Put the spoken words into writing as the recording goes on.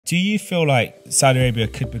Do you feel like Saudi Arabia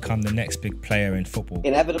could become the next big player in football?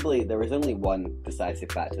 Inevitably, there is only one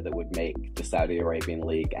decisive factor that would make the Saudi Arabian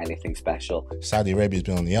League anything special. Saudi Arabia's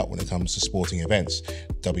been on the up when it comes to sporting events.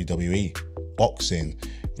 WWE, boxing,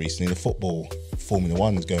 recently the football, Formula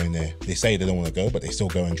One is going there. They say they don't want to go, but they still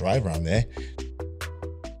go and drive around there.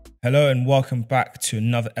 Hello and welcome back to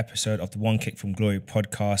another episode of the One Kick from Glory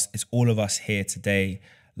podcast. It's all of us here today,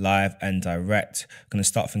 live and direct. Going to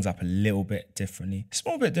start things up a little bit differently. A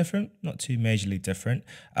small bit different, not too majorly different.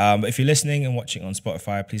 But if you're listening and watching on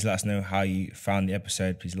Spotify, please let us know how you found the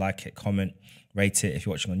episode. Please like it, comment, rate it. If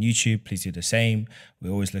you're watching on YouTube, please do the same.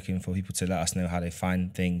 We're always looking for people to let us know how they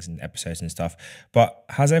find things and episodes and stuff. But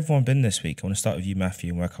how's everyone been this week? I want to start with you,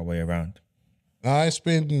 Matthew, and work our way around. It's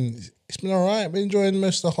been all right. I've been enjoying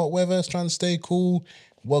most of the hot weather, trying to stay cool,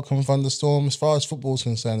 welcome thunderstorms. As far as football's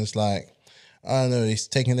concerned, it's like, I don't know,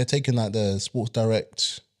 they're taking like the Sports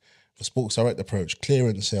Direct approach,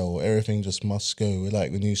 clearance sale, everything just must go. We're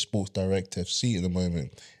like the new Sports Direct FC at the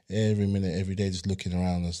moment. Every minute, every day, just looking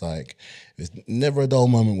around. It's like, there's never a dull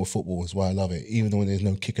moment with football. That's why I love it. Even though there's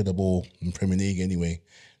no kick of the ball in Premier League anyway,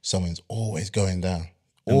 someone's always going down.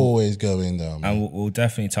 Always going down. Man. And we'll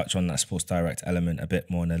definitely touch on that Sports Direct element a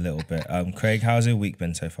bit more in a little bit. Craig, how's your week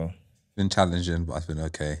been so far? Been challenging, but I've been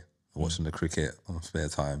okay. Watching the cricket on spare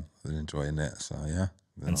time, been enjoying it. So yeah,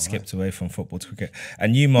 and skipped away from football to cricket.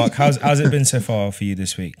 And you, Mark, how's it been so far for you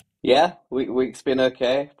this week? Yeah, week's been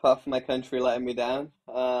okay, apart from my country letting me down.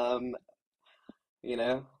 Losing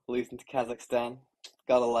to Kazakhstan,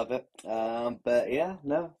 gotta love it. But yeah,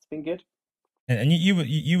 no, it's been good. And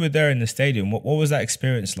you were there in the stadium. What was that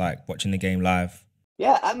experience like watching the game live?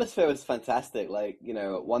 Yeah, atmosphere was fantastic. Like,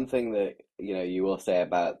 one thing that, you will say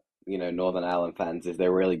about, Northern Ireland fans is they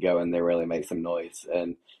really go and they really make some noise.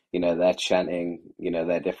 And, they're chanting,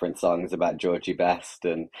 their different songs about Georgie Best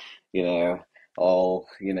and, all,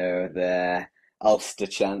 their Ulster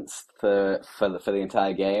chants for the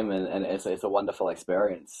entire game. And it's a wonderful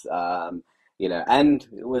experience. And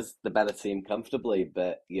it was the better team comfortably,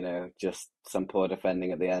 but, just some poor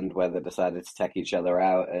defending at the end where they decided to take each other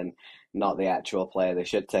out and not the actual player they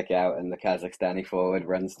should take out. And the Kazakhstani forward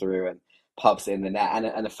runs through and pops in the net.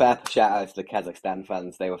 And a fair shout out to the Kazakhstan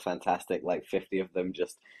fans. They were fantastic, like 50 of them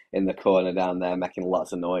just in the corner down there making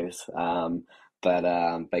lots of noise. But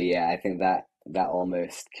yeah, I think that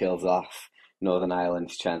almost kills off Northern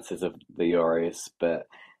Ireland's chances of the Euros. But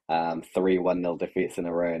 3 1-0 defeats in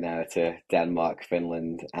a row now to Denmark,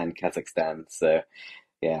 Finland, and Kazakhstan. So,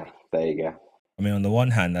 yeah, there you go. I mean, on the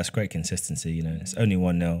one hand, that's great consistency. It's only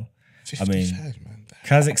 1-0. I mean, man.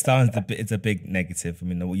 Kazakhstan's it's a big negative. I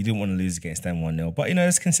mean, you didn't want to lose against them 1-0. But,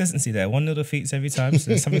 there's consistency there. 1-0 defeats every time, so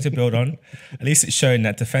there's something to build on. At least it's showing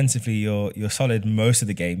that defensively you're solid most of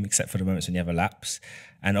the game, except for the moments when you have a lapse.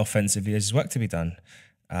 And offensively, there's work to be done.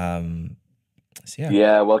 So, yeah.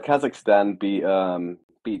 Yeah, well, Kazakhstan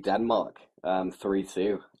beat Denmark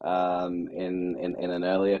 3-2 in an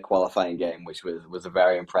earlier qualifying game, which was a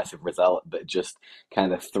very impressive result, but just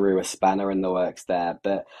kind of threw a spanner in the works there.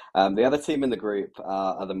 But the other team in the group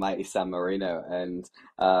are the mighty San Marino, and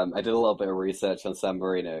I did a little bit of research on San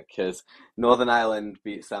Marino because Northern Ireland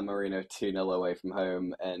beat San Marino 2-0 away from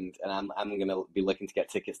home, and I'm going to be looking to get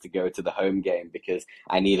tickets to go to the home game because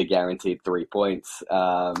I need a guaranteed 3 points.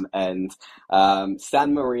 And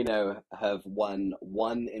San Marino have won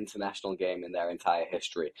one international game in their entire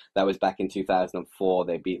history. That was back in 2004.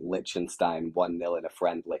 They beat Liechtenstein 1-0 in a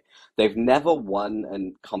friendly. They've never won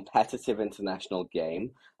a competitive international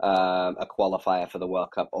game, a qualifier for the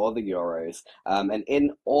World Cup or the Euros. And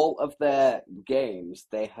in all of their games,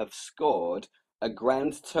 they have scored a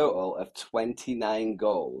grand total of 29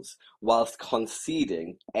 goals whilst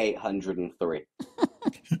conceding 803.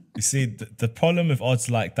 You see, the problem with odds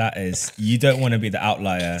like that is you don't want to be the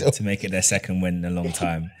outlier to make it their second win in a long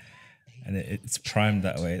time. And it's primed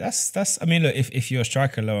that way. That's. I mean, look, if you're a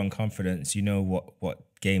striker low on confidence, you know what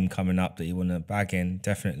game coming up that you want to bag in,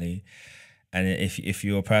 definitely. And if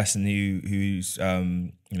you're a person whose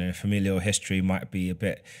familial history might be a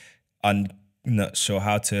bit not sure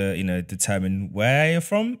how to determine where you're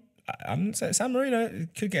from, I'm saying San Marino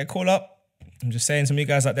could get a call up. I'm just saying, some of you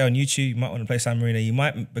guys out there on YouTube, you might want to play San Marino. You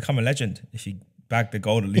might become a legend if you bag the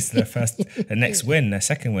goal at least their next win, their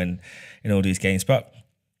second win in all these games. But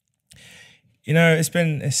I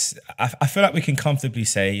feel like we can comfortably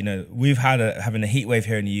say, we've having a heat wave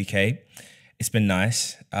here in the UK. It's been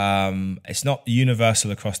nice. It's not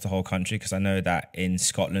universal across the whole country because I know that in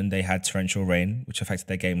Scotland they had torrential rain, which affected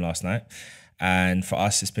their game last night. And for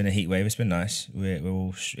us, it's been a heat wave. It's been nice. We're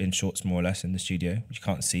all in shorts more or less in the studio, which you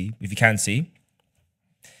can't see. If you can see,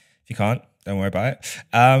 if you can't, don't worry about it.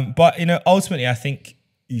 But ultimately, I think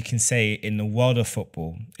you can say in the world of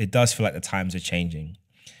football, it does feel like the times are changing.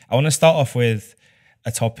 I want to start off with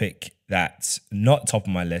a topic that's not top of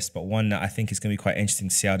my list, but one that I think is going to be quite interesting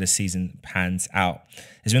to see how this season pans out.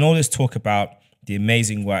 There's been all this talk about the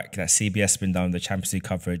amazing work that CBS has been done with the Champions League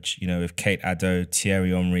coverage, you know, with Kate Addo, Thierry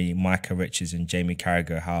Henry, Micah Richards and Jamie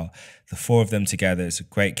Carragher, how the four of them together is a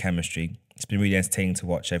great chemistry. It's been really entertaining to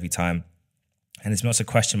watch every time. And there's been lots of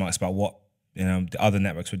question marks about what, you know, the other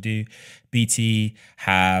networks would do. BT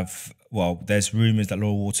have, well, there's rumours that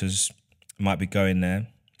Laura Waters might be going there.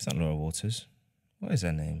 It's not Laura Waters. What is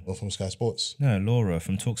her name? Or from Sky Sports. No, Laura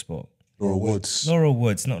from TalkSport. Laura Woods. Laura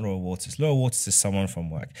Woods, not Laura Waters. Laura Waters is someone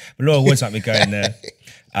from work. But Laura Woods might be going there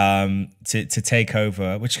to take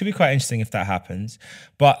over, which could be quite interesting if that happens.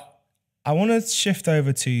 But I want to shift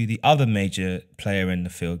over to the other major player in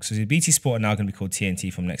the field. So BT Sport are now going to be called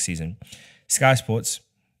TNT from next season. Sky Sports,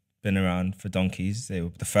 been around for donkeys. They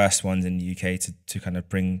were the first ones in the UK to kind of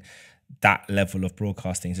bring that level of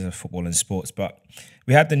broadcasting to football and sports. But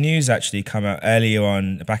we had the news actually come out earlier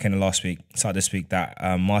on, back in the last week, start this week, that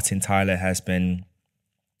Martin Tyler has been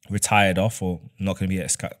retired off or not going to be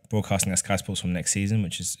broadcasting at Sky Sports from next season,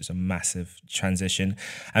 which is a massive transition.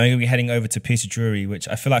 And we're going to be heading over to Peter Drury, which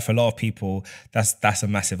I feel like for a lot of people, that's a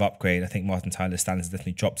massive upgrade. I think Martin Tyler's standards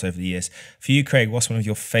definitely dropped over the years. For you, Craig, what's one of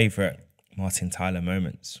your favourite Martin Tyler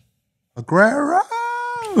moments? Aguero!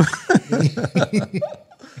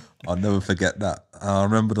 I'll never forget that. I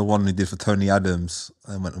remember the one he did for Tony Adams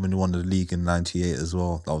when he won the league in '98 as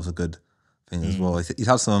well. That was a good thing as well. He's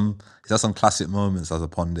had some classic moments as a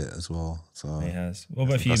pundit as well. So he has. What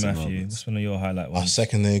about you, Matthew? Moments. What's one of your highlight ones? I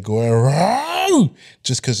second the Aguero,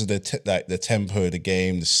 just because of the tempo of the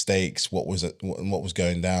game, the stakes, what was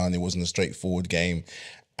going down. It wasn't a straightforward game,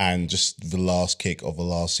 and just the last kick of the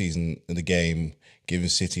last season of the game, giving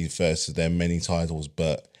City first of their many titles,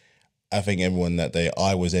 but. I think everyone that day,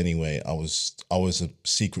 I was anyway. I was a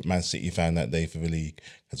secret Man City fan that day for the league.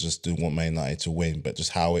 I just didn't want Man United to win, but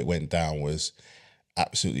just how it went down was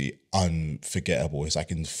absolutely unforgettable. It's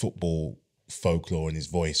like in football folklore, and his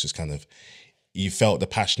voice was kind of, you felt the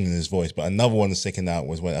passion in his voice. But another one sticking out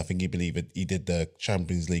was when I think he did the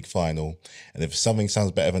Champions League final, and if something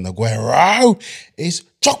sounds better than Aguero, it's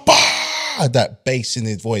Drogba! That bass in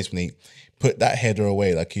his voice when he put that header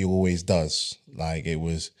away like he always does. Like it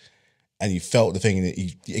was. And you felt the thing, and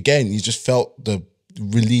you just felt the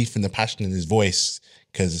relief and the passion in his voice,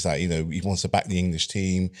 because it's like, you know, he wants to back the English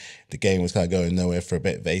team. The game was kind of going nowhere for a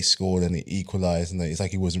bit. They scored and it equalised, and it's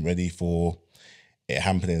like he wasn't ready for it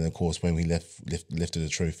happening. Of course, when we lifted the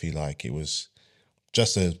trophy, like it was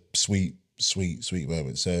just a sweet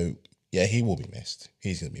moment. So yeah, he will be missed.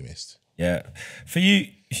 He's going to be missed. Yeah, for you,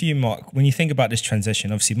 Mark, when you think about this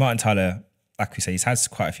transition, obviously Martin Tyler, like we say, he's had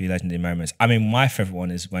quite a few legendary moments. I mean, my favourite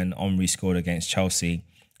one is when Henry scored against Chelsea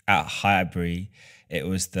at Highbury. It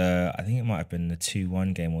was I think it might have been the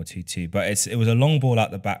 2-1 game or 2-2, but it was a long ball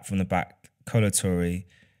out the back from the back. Kolo Touré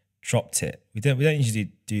dropped it. We don't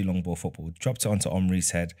usually do long ball football. Dropped it onto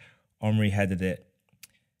Henry's head. Henry headed it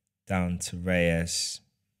down to Reyes,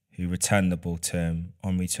 who returned the ball to him.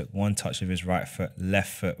 Henry took one touch of his right foot,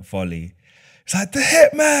 left foot volley. It's like, the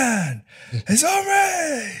hitman! It's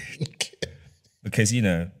Henry! Because, you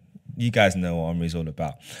know, you guys know what Henry's all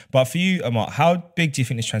about. But for you, Mark, how big do you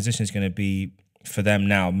think this transition is going to be for them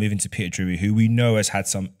now, moving to Peter Drury, who we know has had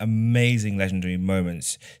some amazing legendary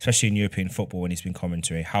moments, especially in European football when he's been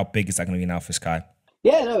commentary? How big is that going to be now for Sky?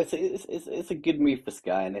 Yeah, no, it's a good move for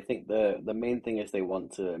Sky, and I think the main thing is they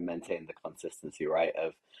want to maintain the consistency, right,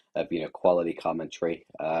 of you know, quality commentary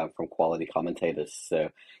from quality commentators. So,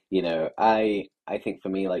 you know, I think for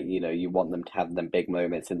me, like, you know, you want them to have them big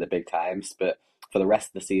moments in the big times, but for the rest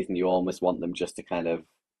of the season, you almost want them just to kind of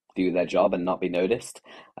do their job and not be noticed.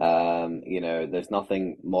 You know, there's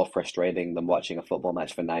nothing more frustrating than watching a football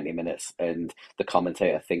match for 90 minutes and the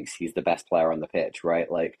commentator thinks he's the best player on the pitch,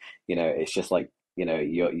 right? Like, you know, it's just like, you know,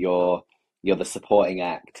 you're the supporting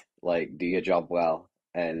act, like, do your job well.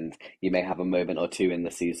 And you may have a moment or two in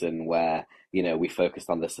the season where, you know, we focused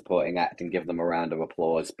on the supporting act and give them a round of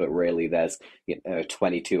applause, but really there's, you know,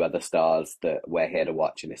 22 other stars that we're here to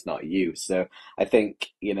watch and it's not you. So I think,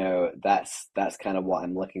 you know, that's kind of what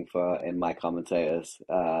I'm looking for in my commentators.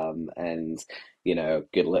 And, you know,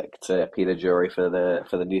 good luck to Peter Drury for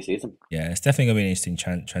the new season. Yeah, it's definitely going to be an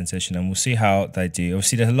interesting transition, and we'll see how they do.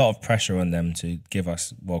 Obviously, there's a lot of pressure on them to give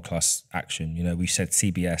us world-class action. You know, we said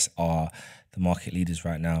CBS are the market leaders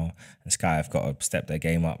right now, and Sky have got to step their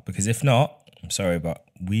game up, because if not, I'm sorry, but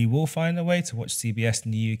we will find a way to watch CBS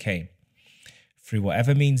in the UK through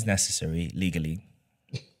whatever means necessary legally.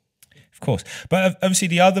 Of course. But obviously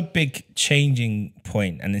the other big changing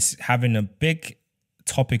point, and it's having a big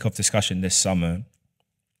topic of discussion this summer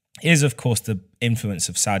is, of course, the influence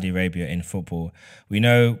of Saudi Arabia in football. We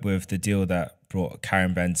know with the deal that brought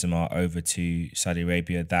Karim Benzema over to Saudi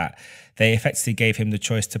Arabia that they effectively gave him the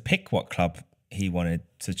choice to pick what club he wanted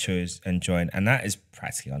to choose and join. And that is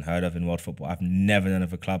practically unheard of in world football. I've never known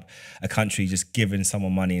of a country just giving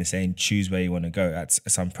someone money and saying, choose where you want to go.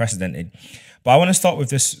 It's unprecedented. But I want to start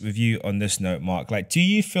with you on this note, Mark. Like, do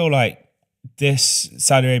you feel like this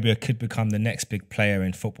Saudi Arabia could become the next big player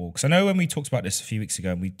in football? Because I know when we talked about this a few weeks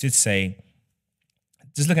ago, we did say,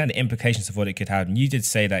 just looking at the implications of what it could have, and you did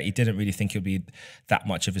say that you didn't really think it would be that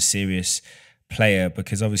much of a serious player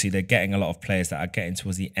because obviously they're getting a lot of players that are getting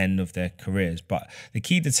towards the end of their careers. But the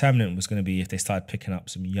key determinant was going to be if they started picking up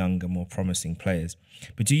some younger, more promising players.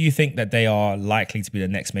 But do you think that they are likely to be the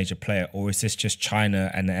next major player, or is this just China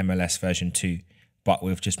and the MLS version 2, but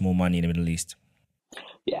with just more money in the Middle East?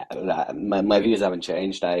 Yeah, my views haven't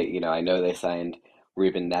changed. I know they signed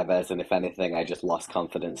Ruben Neves, and if anything, I just lost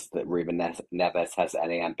confidence that Ruben Neves has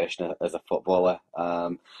any ambition as a footballer.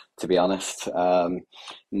 To be honest,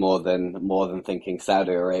 more than thinking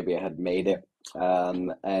Saudi Arabia had made it.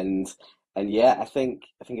 And yeah, I think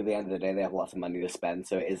at the end of the day, they have lots of money to spend,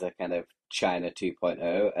 so it is a kind of China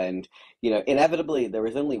 2.0. And inevitably, there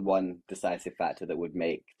is only one decisive factor that would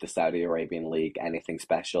make the Saudi Arabian League anything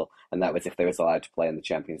special, and that was if they was allowed to play in the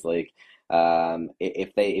Champions League.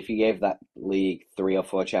 If you gave that league 3 or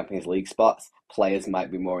 4 Champions League spots, players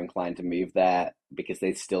might be more inclined to move there because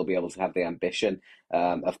they'd still be able to have the ambition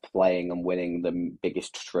of playing and winning the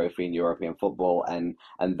biggest trophy in European football, and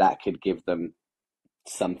that could give them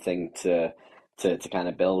something to kind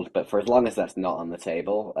of build. But for as long as that's not on the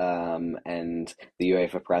table, and the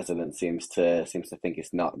UEFA president seems to think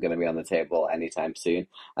it's not going to be on the table anytime soon,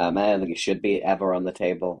 I don't think it should be ever on the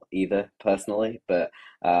table either, personally. But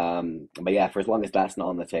yeah, for as long as that's not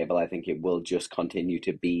on the table, I think it will just continue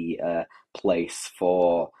to be a place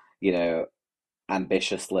for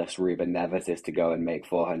ambitious list Ruben Neves is to go and make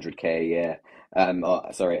 400k a year,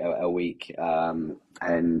 a week,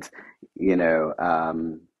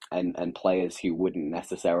 and players who wouldn't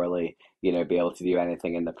necessarily be able to do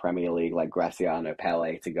anything in the Premier League, like Graciano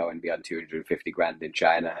Pele, to go and be on 250 grand in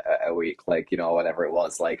China a week, whatever it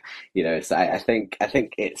was, so I think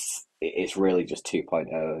it's really just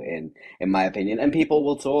 2.0 in my opinion. And people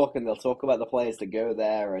will talk, and they'll talk about the players that go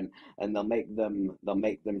there, and they'll make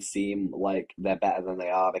them seem like they're better than they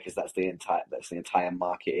are, because that's the entire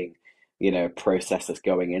marketing process that's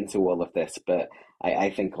going into all of this. But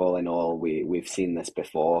I think all in all, we've seen this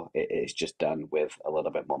before. It's just done with a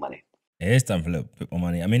little bit more money. It is done for a little bit more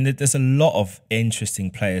money. I mean, there's a lot of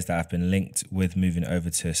interesting players that have been linked with moving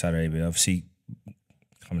over to Saudi Arabia. Obviously,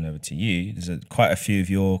 coming over to you, there's quite a few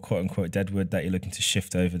of your quote-unquote deadwood that you're looking to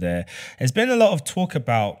shift over there. There's been a lot of talk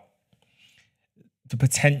about the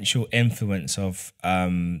potential influence of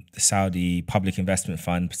the Saudi Public Investment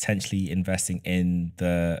Fund potentially investing in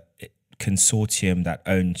the consortium that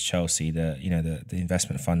owns Chelsea, the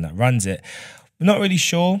investment fund that runs it. We're not really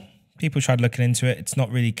sure. People tried looking into it. It's not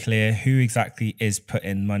really clear who exactly is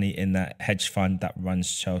putting money in that hedge fund that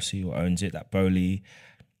runs Chelsea or owns it, that Bowley.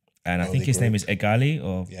 And I think his name is Egali,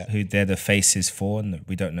 or who they're the faces for. And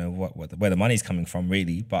we don't know where the money's coming from,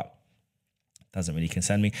 really, but doesn't really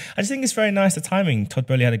concern me. I just think it's very nice, the timing. Todd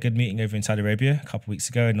Bowley had a good meeting over in Saudi Arabia a couple of weeks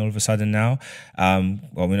ago, and all of a sudden now,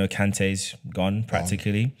 we know Kante's gone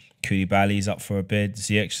practically. Koulibaly's up for a bid.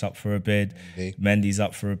 Ziyech's up for a bid. Mendy's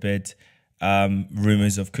up for a bid.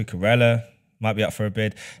 Rumours of Cucurella might be up for a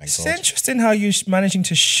bid. It's interesting how you're managing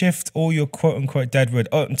to shift all your quote-unquote deadwood.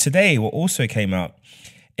 Oh, and today what also came out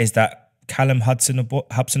is that Callum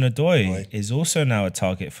Hudson-Odoi is also now a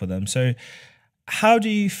target for them. So how do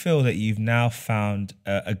you feel that you've now found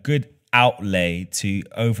a good outlay to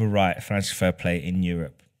overwrite financial fair play in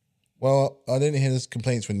Europe? Well, I didn't hear there's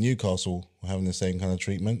complaints from Newcastle having the same kind of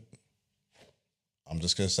treatment. I'm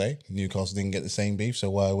just going to say Newcastle didn't get the same beef, so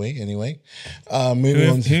why are we anyway?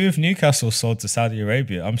 Who have Newcastle sold to Saudi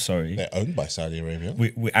Arabia? I'm sorry. They're owned by Saudi Arabia.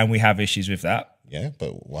 We have issues with that. Yeah,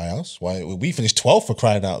 but why else? Why we finished 12th for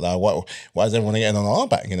crying out loud? Why is everyone getting on our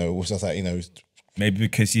back? It was just like, maybe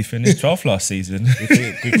because you finished 12th last season.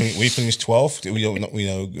 we finished 12th.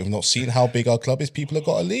 We've not seen how big our club is. People have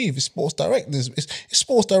got to leave. It's Sports Direct. It's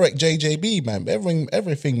Sports Direct JJB, man.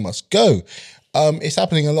 Everything must go. It's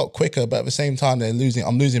happening a lot quicker, but at the same time, they're losing.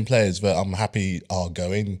 I'm losing players that I'm happy are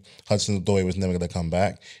going. Hudson-Odoi was never going to come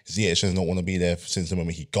back. Ziyech does not want to be there since the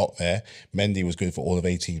moment he got there. Mendy was good for all of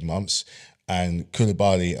 18 months. And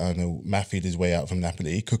Koulibaly, I know, Mafied his way out from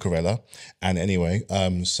Napoli, Cucurella. And anyway,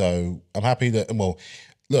 so I'm happy that, well,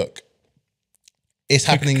 look, it's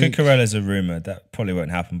happening. Cucurella's a rumor that probably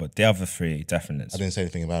won't happen, but the other three definitely. I didn't say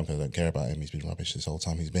anything about him because I don't care about him. He's been rubbish this whole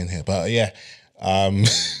time he's been here. But yeah, can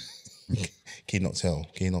you not tell?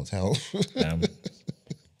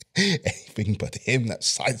 Anything but him, that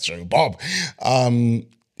sideshow Bob.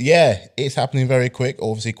 Yeah, it's happening very quick.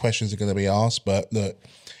 Obviously, questions are going to be asked, but look,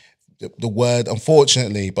 the word,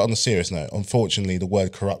 unfortunately, but on a serious note, unfortunately, the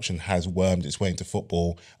word corruption has wormed its way into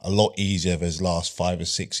football a lot easier over the last 5 or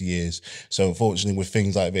 6 years. So unfortunately, with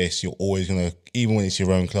things like this, you're always going to, even when it's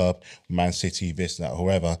your own club, Man City, this, that,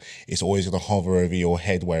 whoever, it's always going to hover over your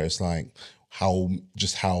head where it's like, how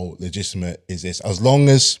legitimate is this? As long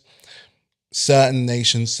as certain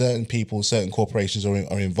nations, certain people, certain corporations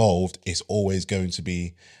are involved, it's always going to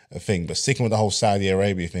be a thing. But sticking with the whole Saudi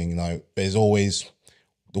Arabia thing, you know, there's always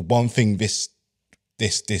the one thing this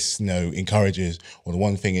you know encourages, or the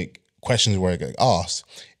one thing it questions where it gets asked,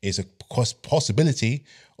 is a possibility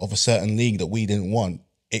of a certain league that we didn't want.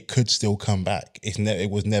 It could still come back. It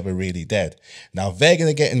was never really dead. Now, if they're going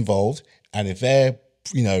to get involved, and if they're,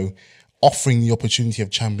 you know, offering the opportunity of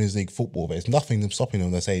Champions League football, there's nothing stopping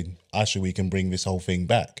them. They're saying, actually, we can bring this whole thing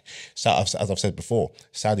back. So, as I've said before,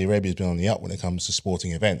 Saudi Arabia's been on the up when it comes to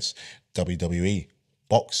sporting events. WWE,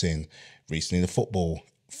 boxing, recently the football,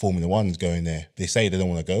 Formula One's going there. They say they don't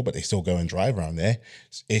want to go, but they still go and drive around there.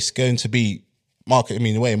 It's going to be market. I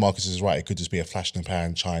mean, the way Markus is right, it could just be a flash in the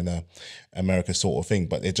pan, China, America sort of thing.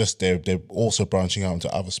 But they're also branching out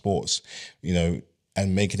into other sports, you know,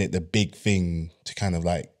 and making it the big thing to kind of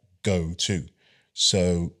like go to.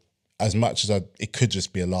 So as much as it could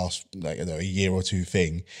just be a last, like, you know, a year or two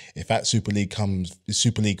thing, if that Super League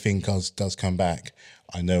thing does come back,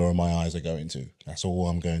 I know where my eyes are going to. That's all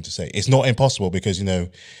I'm going to say. It's not impossible because, you know,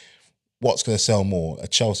 what's going to sell more? A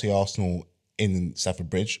Chelsea Arsenal in Stamford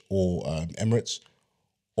Bridge, or Emirates,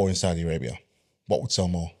 or in Saudi Arabia? What would sell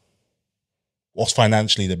more? What's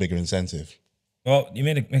financially the bigger incentive? Well, you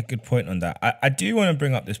made a good point on that. I do want to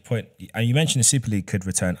bring up this point. You mentioned the Super League could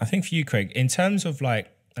return. I think for you, Craig, in terms of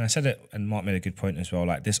like, and I said it, and Mark made a good point as well,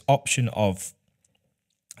 like this option of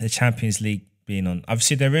the Champions League being on.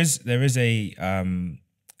 Obviously, there is I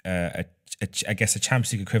guess a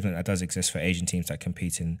Champions League equivalent that does exist for Asian teams that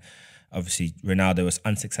compete in. Obviously, Ronaldo was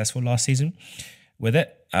unsuccessful last season with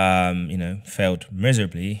it. You know, failed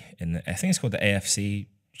miserably in I think it's called the AFC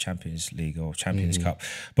Champions League or Champions Cup.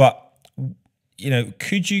 But you know,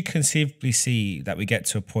 could you conceivably see that we get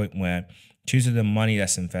to a point where, due to the money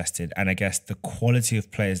that's invested, and I guess the quality of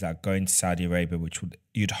players that are going to Saudi Arabia, which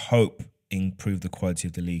you'd hope improve the quality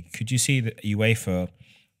of the league, could you see the UEFA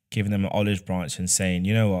giving them an olive branch and saying,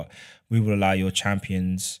 you know what, we will allow your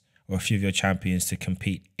champions or a few of your champions to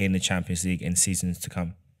compete in the Champions League in seasons to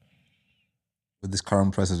come? With this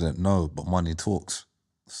current president, no, but money talks.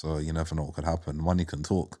 So you never know what could happen. Money can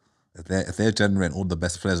talk. If they're generating all the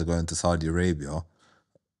best players are going to Saudi Arabia,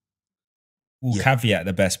 we'll caveat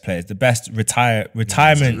the best players, the best retirement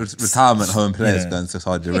home players going to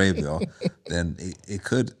Saudi Arabia, then it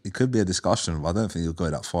could be a discussion, but I don't think it'll go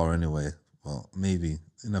that far anyway. Well, maybe.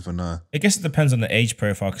 You never know. I guess it depends on the age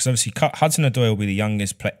profile, because obviously Hudson-Odoi will be the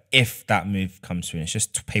youngest player if that move comes through. It's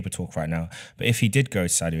just paper talk right now. But if he did go to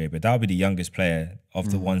Saudi Arabia, that would be the youngest player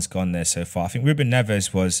of the ones gone there so far. I think Ruben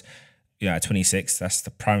Neves was, you know, at 26. That's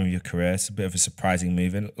the prime of your career. It's a bit of a surprising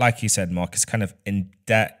move. And like you said, Mark, it's kind of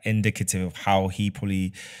indicative of how he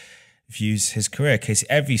probably views his career, because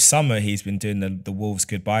every summer he's been doing the Wolves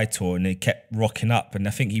goodbye tour, and they kept rocking up, and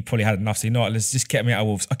I think he probably had enough to, you know what, let's just get me out of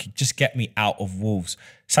Wolves. Okay, just get me out of Wolves.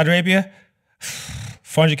 Saudi Arabia,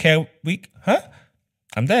 400k a week, huh?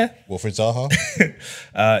 I'm there. Wilfried Zaha?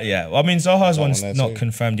 Yeah, well, I mean, Zaha's one's not too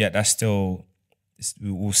confirmed yet. That's still,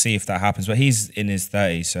 we'll see if that happens, but he's in his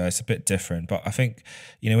 30s, so it's a bit different. But I think,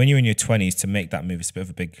 you know, when you're in your 20s, to make that move, it's a bit of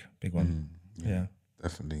a big one. Yeah,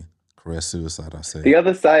 definitely. Career suicide, I say. The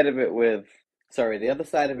other side of it with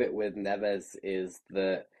Neves is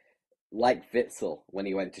that, like Witsel, when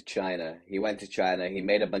he went to China, he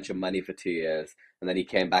made a bunch of money for 2 years, and then he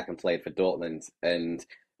came back and played for Dortmund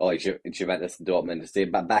Juventus and Dortmund. So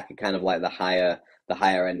back at kind of like the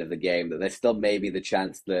higher end of the game, that there's still maybe the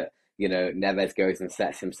chance that, you know, Neves goes and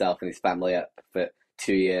sets himself and his family up for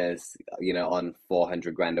 2 years, you know, on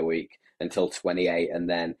 400 grand a week until 28, and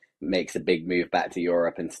then makes a big move back to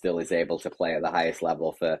Europe and still is able to play at the highest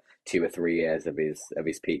level for 2 or 3 years of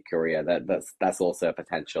his peak career. That's also a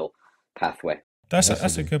potential pathway.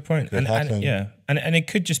 That's a good point. Could happen. And it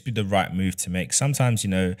could just be the right move to make. Sometimes,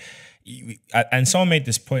 and someone made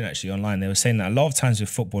this point actually online. They were saying that a lot of times with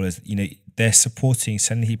footballers, they're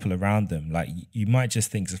sending people around them. Like you might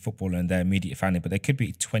just think as a footballer and their immediate family, but there could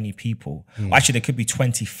be 20 people. Actually, there could be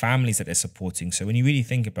 20 families that they're supporting. So when you really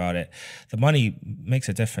think about it, the money makes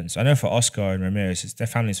a difference. I know for Oscar and Ramirez, their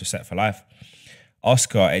families were set for life.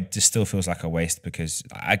 Oscar, it just still feels like a waste because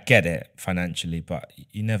I get it financially, but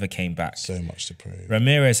you never came back. So much to prove.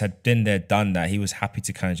 Ramirez had been there, done that. He was happy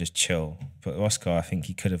to kind of just chill. But Oscar, I think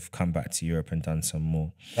he could have come back to Europe and done some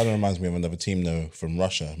more. That reminds me of another team though from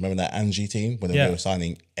Russia. Remember that Angie team when they were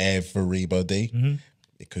signing everybody?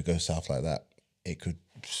 It could go south like that. It could.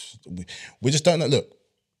 We just don't know. Look,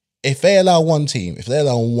 if they allow one team, if they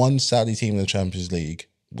allow one Saudi team in the Champions League,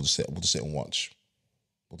 we'll just sit and watch.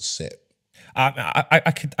 We'll just sit.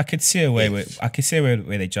 I could see a way where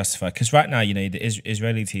they justify, because right now the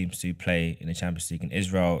Israeli teams do play in the Champions League, and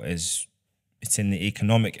Israel it's in the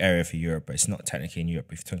economic area for Europe, but it's not technically in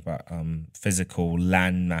Europe. If you talk about physical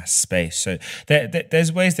land mass space, so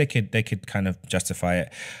there's ways they could kind of justify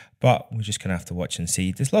it, but we're just gonna have to watch and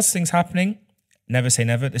see. There's lots of things happening. Never say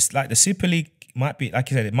never. It's like the Super League might be,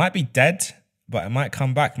 like you said, it might be dead, but it might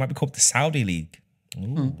come back. It might be called the Saudi League.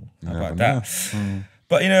 Ooh, how about that?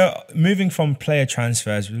 But, moving from player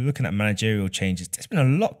transfers, we're looking at managerial changes. There's been a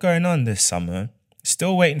lot going on this summer.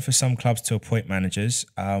 Still waiting for some clubs to appoint managers.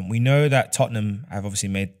 We know that Tottenham have obviously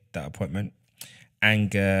made that appointment.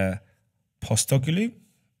 Anger Postecoglou,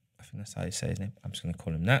 I think that's how you say his name. I'm just going to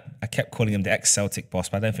call him that. I kept calling him the ex-Celtic boss,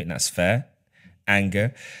 but I don't think that's fair.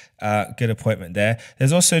 Anger, good appointment there.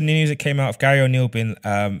 There's also news that came out of Gary O'Neill being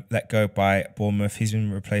let go by Bournemouth. He's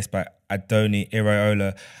been replaced by Adoni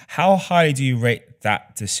Iraola. How highly do you rate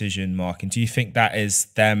that decision, Mark? And do you think that is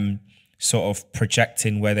them sort of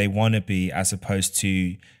projecting where they want to be as opposed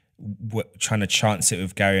to trying to chance it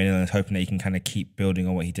with Gary O'Neill and hoping that he can kind of keep building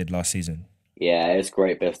on what he did last season? Yeah, it's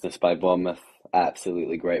great business by Bournemouth.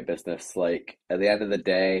 Absolutely great business. Like, at the end of the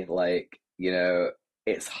day,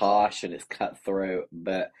 it's harsh and it's cutthroat,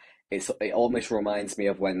 but it almost reminds me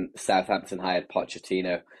of when Southampton hired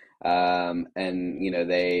Pochettino. And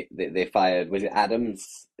they fired, was it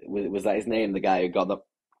Adams? Was that his name? The guy who got the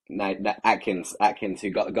Atkins, who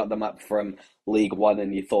got them up from League One,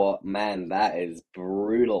 and you thought, man, that is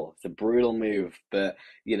brutal. It's a brutal move. But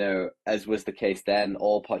as was the case then,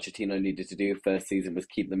 all Pochettino needed to do first season was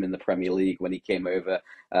keep them in the Premier League when he came over,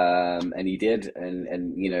 and he did.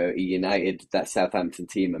 And he united that Southampton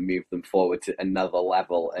team and moved them forward to another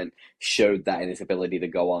level, and showed that in his ability to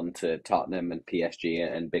go on to Tottenham and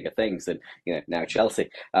PSG and bigger things, and now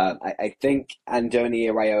Chelsea. I think Andoni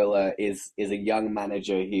Iraola is a young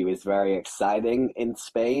manager who is very exciting in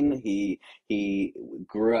Spain. He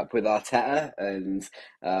grew up with Arteta, and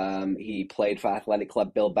he played for Athletic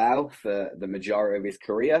Club Bilbao for the majority of his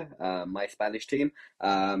career, my Spanish team.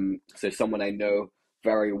 So someone I know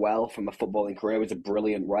very well from a footballing career. Was a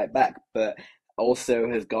brilliant right back, but also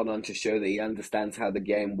has gone on to show that he understands how the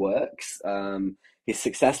game works. His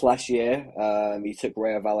success last year, he took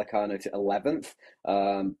Rayo Vallecano to 11th,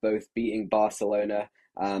 both beating Barcelona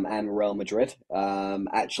and Real Madrid.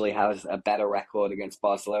 Actually has a better record against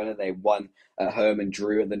Barcelona. They won at home and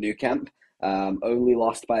drew at the Nou Camp. Only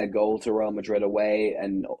lost by a goal to Real Madrid away,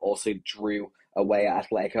 and also drew away at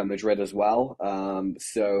Atletico Madrid as well.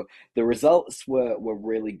 So the results were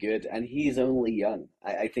really good, and he's only young.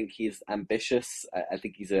 I think he's ambitious. I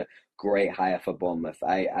think he's a great hire for Bournemouth.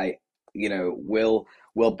 Will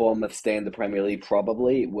Bournemouth stay in the Premier League?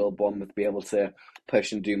 Probably. Will Bournemouth be able to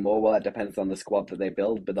push and do more? Well, it depends on the squad that they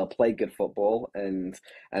build, but they'll play good football, and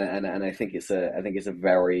I think it's a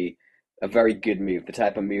very good move, the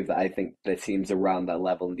type of move that I think the teams around that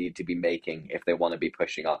level need to be making if they want to be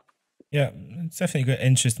pushing on. Yeah, it's definitely an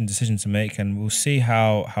interesting decision to make, and we'll see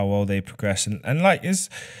how well they progress. And there's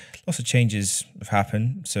lots of changes have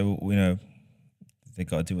happened, so they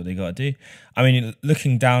got to do what they got to do. I mean,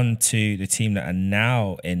 looking down to the team that are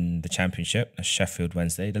now in the Championship, Sheffield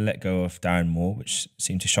Wednesday, they let go of Darren Moore, which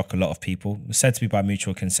seemed to shock a lot of people. It was said to be by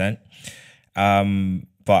mutual consent,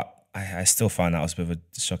 but I still find that was a bit of a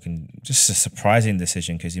shocking, just a surprising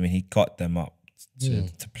decision, because he got them up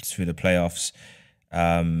through the playoffs.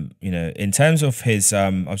 In terms of his, I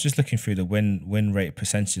was just looking through the win rate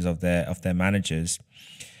percentages of their managers.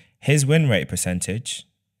 His win rate percentage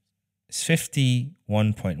is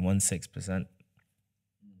 51.16%.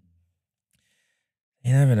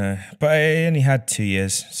 You never know, but he only had 2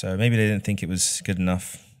 years, so maybe they didn't think it was good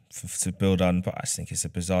enough to build on. But I just think it's a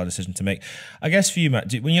bizarre decision to make. I guess for you,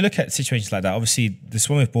 Matt, when you look at situations like that, obviously this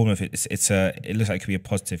one with Bournemouth, it looks like it could be a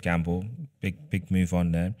positive gamble. big move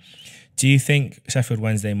on there. Do you think Sheffield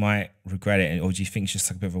Wednesday might regret it, or do you think it's just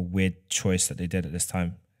like a bit of a weird choice that they did at this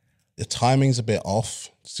time? The timing's a bit off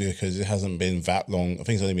because it hasn't been that long. I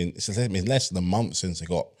think it's been less than a month since they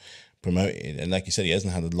got promoted, and like you said, he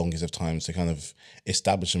hasn't had the longest of times to kind of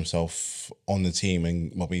establish himself on the team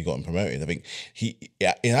and maybe gotten promoted. I think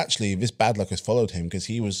and actually this bad luck has followed him because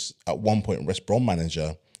he was at one point West Brom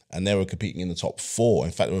manager and they were competing in the top 4.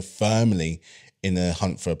 In fact, they were firmly in the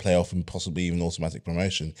hunt for a playoff and possibly even automatic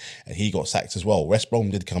promotion, and he got sacked as well. West Brom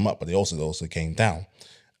did come up, but they also came down.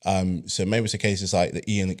 So maybe it's a case, it's like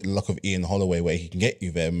the luck of Ian Holloway, where he can get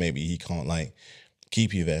you there, maybe he can't like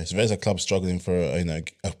keep you there. So if there's a club struggling for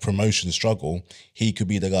a promotion struggle, he could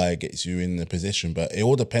be the guy that gets you in the position. But it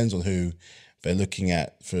all depends on who they're looking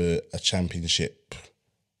at for a championship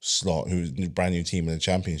slot, who's a brand new team in the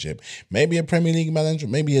championship. Maybe a Premier League manager,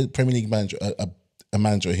 a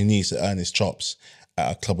manager who needs to earn his chops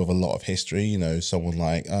at a club with a lot of history. Someone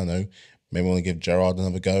like, I don't know, maybe want to give Gerrard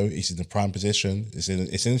another go. He's in the prime position. It's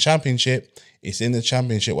in the championship. It's in the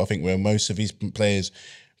championship, I think, where most of these players,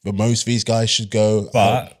 where most of these guys should go.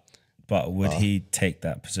 But would he take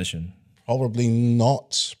that position? Probably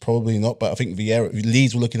not. But I think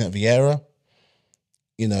Leeds were looking at Vieira.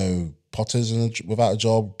 Potter's without a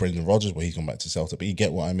job. Brendan Rodgers, he's gone back to Celtic. But you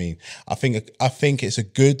get what I mean. I think it's a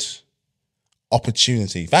good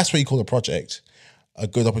opportunity. That's what you call a project. A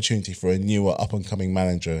good opportunity for a newer up and coming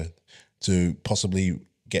manager to possibly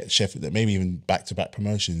get Sheffield, maybe even back-to-back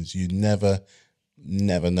promotions. You never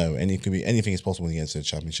know. Anything is possible against the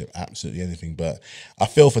championship. Absolutely anything. But I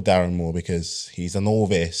feel for Darren Moore because he's done all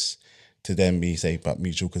this to then be about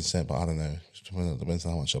mutual consent. But I don't know. It depends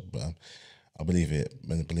on how much I believe it.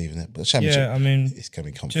 I believe in it. But the championship, it's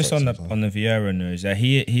coming comfort. Just on the Vieira news,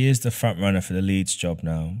 he is the front runner for the Leeds job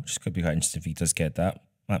now. Which could be quite interesting if he does get that.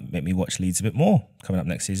 Might make me watch Leeds a bit more coming up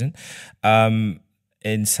next season.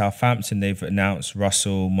 In Southampton, they've announced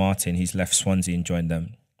Russell Martin. He's left Swansea and joined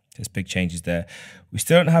them. There's big changes there. We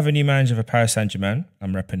still don't have a new manager for Paris Saint-Germain.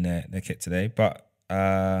 I'm repping their kit today. But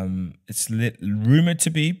it's rumoured to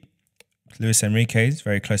be Luis Enrique. Is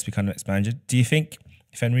very close to becoming the next manager. Do you think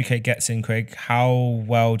if Enrique gets in, Craig, how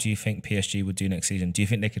well do you think PSG would do next season? Do you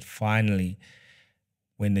think they could finally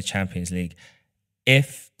win the Champions League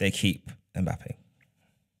if they keep Mbappe?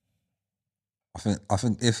 I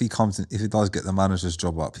think if he does get the manager's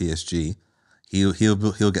job at PSG, he'll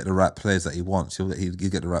get the right players that he wants. He'll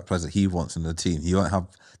get the right players that he wants in the team. He won't have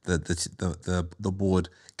the board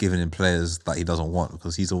giving him players that he doesn't want,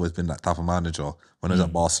 because he's always been that type of manager. When he was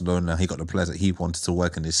at Barcelona, he got the players that he wanted to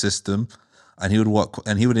work in his system, and he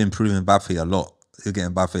would improve Mbappe a lot. He'll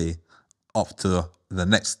get Mbappe up to the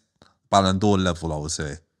next Ballon d'Or level, I would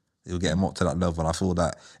say. He'll get him up to that level. And I feel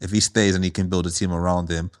that if he stays and he can build a team around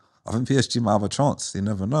him, I think PSG might have a chance. You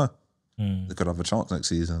never know. They could have a chance next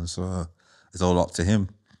season. So it's all up to him,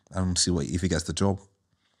 and see if he gets the job.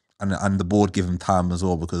 And the board give him time as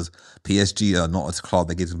well, because PSG are not a club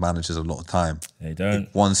that gives managers a lot of time. They don't.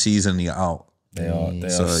 One season, you're out. They are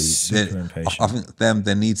super impatient. I think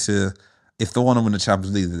they need to, if they want to win the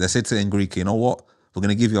Champions League, they say to Enrique, you know what? We're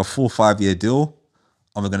going to give you a full 5-year deal,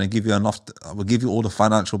 and we're going to give you we'll give you all the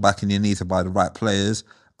financial backing you need to buy the right players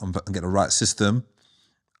and get the right system,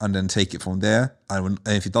 and then take it from there. And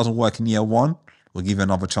if it doesn't work in year 1, we'll give you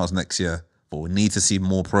another chance next year. But we need to see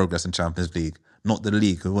more progress in Champions League, not the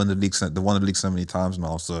league. They won the league so many times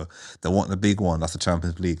now, so they want the big one. That's the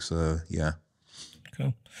Champions League. So yeah.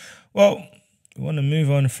 Cool. Well, we want to move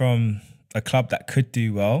on from a club that could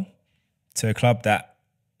do well to a club that,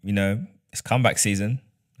 it's comeback season.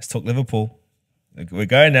 Let's talk Liverpool. We're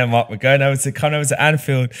going there, Mark. We're going over to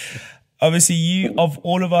Anfield. Obviously, you, of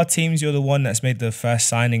all of our teams, you're the one that's made the first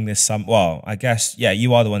signing this summer. Well, I guess, yeah,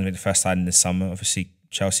 you are the one who made the first signing this summer. Obviously,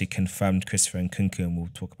 Chelsea confirmed Christopher and Nkunku, and we'll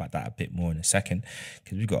talk about that a bit more in a second,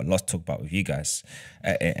 because we've got a lot to talk about with you guys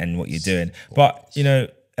and what you're doing. But,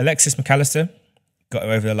 Alexis Macalister got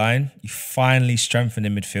over the line. You finally strengthened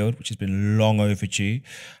in midfield, which has been long overdue.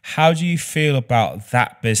 How do you feel about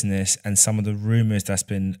that business and some of the rumours that's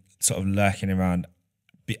been sort of lurking around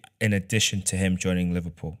in addition to him joining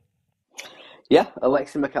Liverpool? Yeah,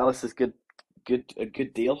 Alexis McAllister's a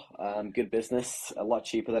good deal, good business, a lot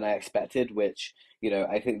cheaper than I expected, which,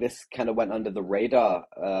 I think this kind of went under the radar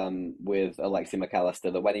with Alexis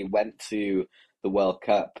McAllister, that when he went to the World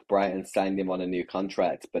Cup, Brighton signed him on a new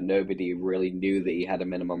contract, but nobody really knew that he had a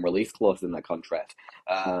minimum release clause in that contract,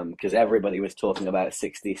 because everybody was talking about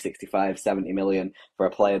 60, 65, 70 million for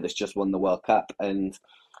a player that's just won the World Cup. And,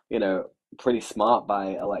 pretty smart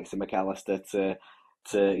by Alexis McAllister to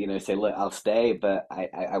say, look, I'll stay, but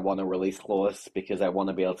I want a release clause because I want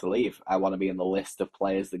to be able to leave. I want to be in the list of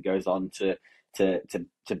players that goes on to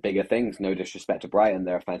bigger things. No disrespect to Brighton,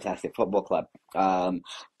 they're a fantastic football club.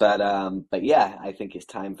 But yeah, I think it's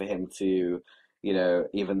time for him to,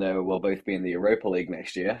 even though we'll both be in the Europa League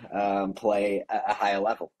next year, play at a higher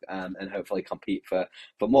level, and hopefully compete for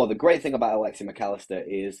more. The great thing about Alexis McAllister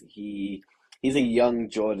is he's a young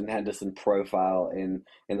Jordan Henderson profile in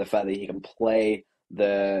the fact that he can play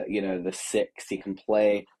the 6, he can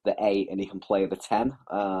play the 8, and he can play the 10.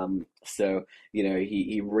 So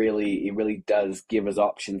he really does give us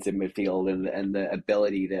options in midfield and the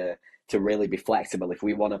ability to really be flexible. If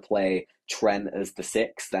we want to play Trent as the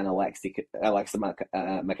 6, then Alexis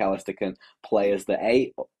McAllister can play as the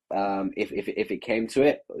 8. If it came to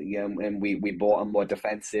it, and we bought a more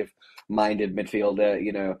defensive minded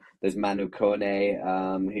midfielder, there's Manu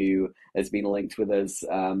Kone, who has been linked with us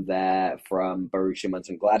there from Borussia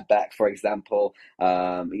Mönchengladbach, for example,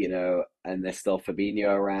 and there's still Fabinho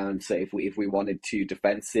around. So if we wanted 2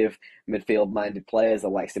 defensive midfield minded players,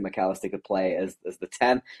 Alexis McAllister could play as the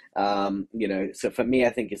 10. So for me, I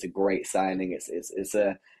think it's a great signing. It's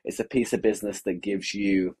a piece of business that gives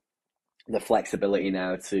you the flexibility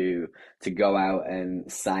now to go out and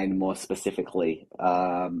sign more specifically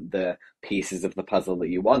the pieces of the puzzle that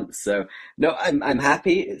you want. So no, I'm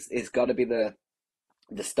happy. It's got to be the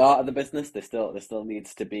start of the business. There still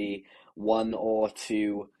needs to be 1 or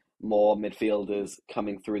 2 more midfielders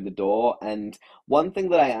coming through the door. And one thing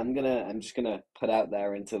that I'm just gonna put out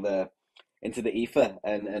there into the ether,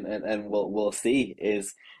 and we'll see,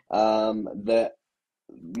 is that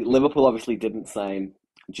Liverpool obviously didn't sign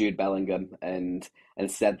Jude Bellingham and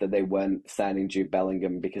said that they weren't signing Jude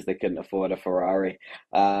Bellingham because they couldn't afford a Ferrari.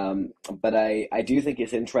 But I do think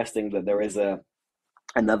it's interesting that there is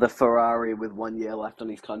another Ferrari with 1 year left on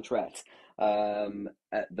his contract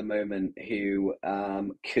at the moment, who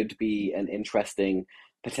could be an interesting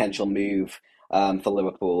potential move for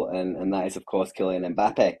Liverpool, and that is of course Kylian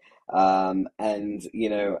Mbappe. And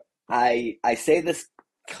I say this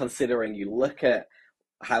considering you look at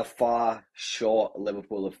how far short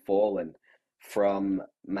Liverpool have fallen from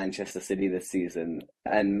Manchester City this season,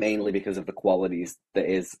 and mainly because of the qualities that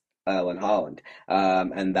is Erling Haaland,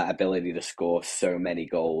 and that ability to score so many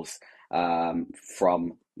goals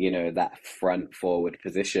from that front forward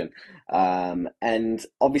position. And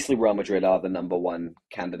obviously Real Madrid are the number 1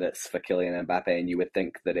 candidates for Kylian Mbappe, and you would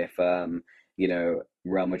think that if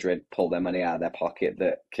Real Madrid pull their money out of their pocket,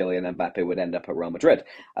 that Kylian Mbappe would end up at Real Madrid.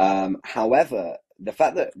 However, the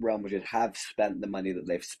fact that Real Madrid have spent the money that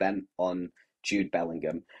they've spent on Jude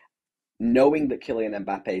Bellingham, knowing that Kylian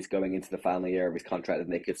Mbappe is going into the final year of his contract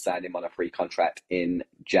and they could sign him on a free contract in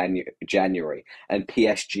January, and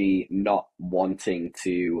PSG not wanting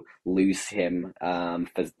to lose him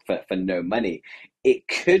for no money, it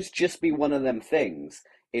could just be one of them things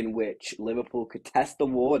in which Liverpool could test the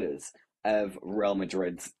waters of Real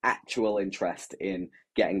Madrid's actual interest in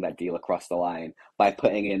getting that deal across the line by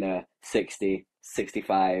putting in a 60,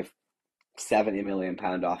 65, 70 million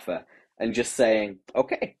pound offer and just saying,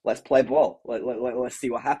 okay, let's play ball. Let's see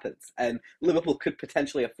what happens. And Liverpool could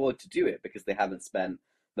potentially afford to do it because they haven't spent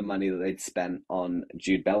the money that they'd spent on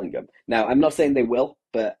Jude Bellingham. Now, I'm not saying they will,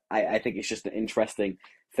 but I think it's just an interesting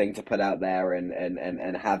thing to put out there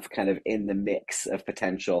and have kind of in the mix of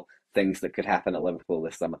potential things that could happen at Liverpool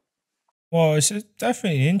this summer. Well, it's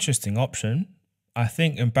definitely an interesting option. I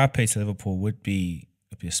think Mbappe to Liverpool would be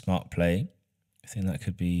a smart play. I think that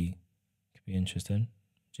could be interesting.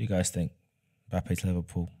 What do you guys think? Mbappe to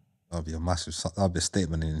Liverpool. That'd be a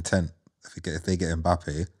statement in intent. If they get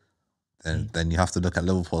Mbappe, then you have to look at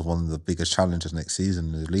Liverpool as one of the biggest challenges next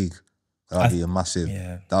season in the league. That'd be a massive.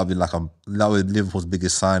 Yeah. That'd be Liverpool's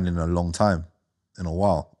biggest signing in a long time, in a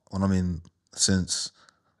while. And I mean, since.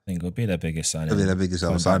 I think it'll be their biggest signing. It'll be their biggest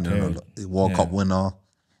ever signing. World Cup winner,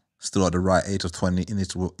 still at the right age of 20, in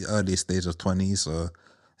his earliest stage of 20. So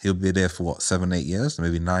he'll be there for 7-8 years,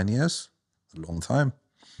 maybe 9 years. A long time.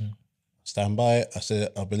 Stand by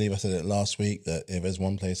it. I believe I said it last week that if there's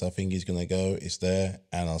one place I think he's gonna go, it's there,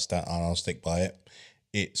 and I'll stick by it.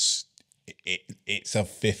 It's a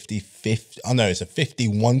 50-50. I know it's a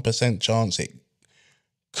 51% chance it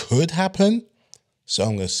could happen. So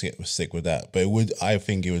I'm gonna stick with that. But I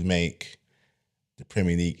think it would make the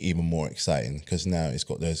Premier League even more exciting because now it's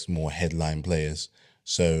got those more headline players.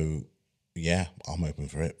 So yeah, I'm open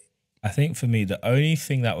for it. I think for me, the only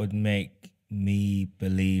thing that would make me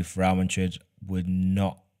believe Real Madrid would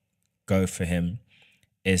not go for him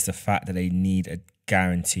is the fact that they need a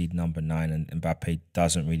guaranteed number 9, and Mbappe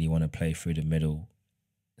doesn't really want to play through the middle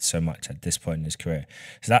so much at this point in his career.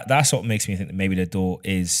 So that's what makes me think that maybe the door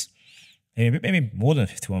is maybe more than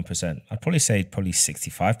 51%. I'd probably say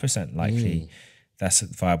 65% likely. That's a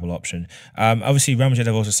viable option. Obviously, Real Madrid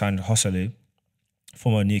have also signed Joselu,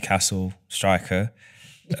 former Newcastle striker.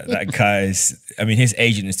 That guy is, I mean, his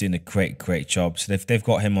agent is doing a great job. So they've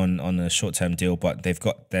got him on a short-term deal, but they've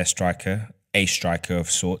got their striker, a striker of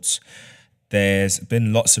sorts. There's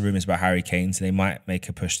been lots of rumours about Harry Kane, so they might make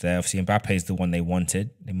a push there. Obviously, Mbappe is the one they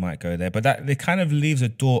wanted. They might go there. But that it kind of leaves a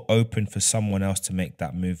door open for someone else to make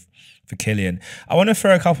that move for Kylian. I want to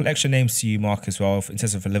throw a couple extra names to you, Mark, as well, in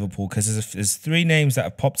terms of for Liverpool, because there's 3 names that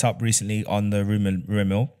have popped up recently on the rumour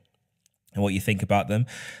mill and what you think about them.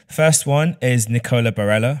 The first one is Nicola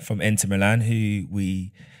Barella from Inter Milan, who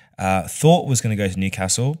we thought was going to go to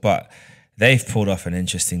Newcastle, but they've pulled off an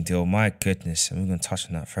interesting deal. My goodness, and we're going to touch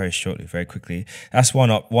on that very shortly, very quickly. That's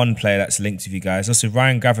one player that's linked with you guys. Also,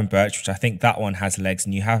 Ryan Gravenberch, which I think that one has legs,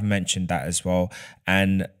 and you have mentioned that as well.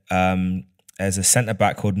 And there's a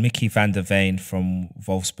centre-back called Mickey van der Veen from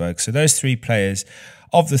Wolfsburg. So those 3 players,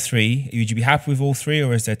 of the 3, would you be happy with all 3,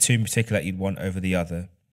 or is there 2 in particular that you'd want over the other?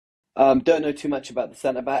 Don't know too much about the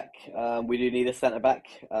centre-back. We do need a centre-back.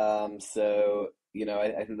 So,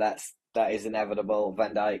 I think that is inevitable.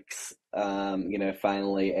 Van Dijk's,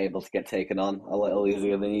 finally able to get taken on a little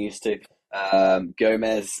easier than he used to.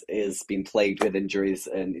 Gomez has been plagued with injuries,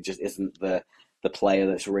 and it just isn't the player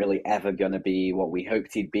that's really ever going to be what we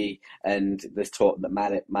hoped he'd be. And there's talk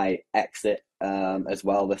that might exit as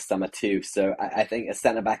well this summer too. So I think a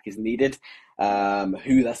centre-back is needed.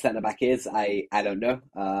 Who that centre-back is, I don't know.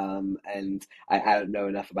 And I don't know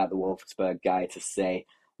enough about the Wolfsburg guy to say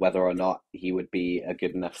whether or not he would be a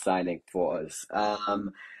good enough signing for us.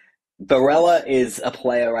 Barella is a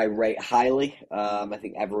player I rate highly. I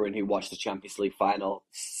think everyone who watched the Champions League final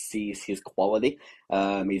sees his quality.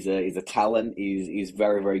 He's a talent. He's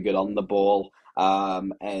very, very good on the ball,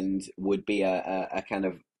 and would be a kind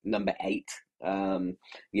of number 8.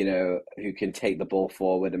 Who can take the ball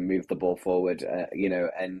forward and move the ball forward.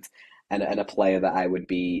 And a player that I would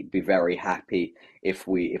be very happy if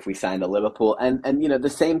we signed at Liverpool. And the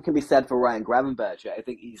same can be said for Ryan Gravenberch. I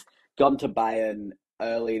think he's gone to Bayern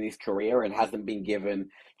early in his career and hasn't been given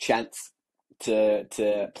chance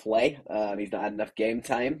to play. He's not had enough game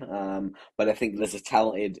time. But I think there's a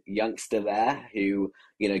talented youngster there who,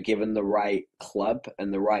 given the right club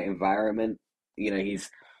and the right environment, he's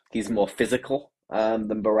more physical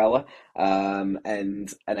than Barella,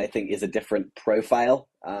 and I think is a different profile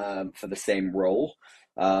for the same role,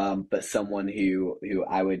 but someone who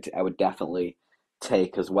I would definitely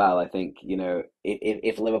take as well. I think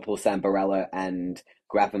if Liverpool signed Barella and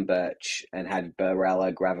Gravenberch and had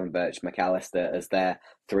Barella, Gravenberch, Macalister as their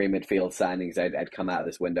 3 midfield signings, I'd come out of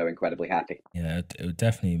this window incredibly happy. Yeah, it would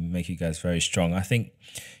definitely make you guys very strong. I think,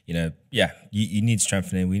 you need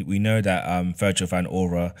strengthening. We know that Virgil van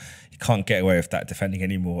Aura, he can't get away with that defending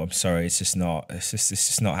anymore. I'm sorry, it's just not. It's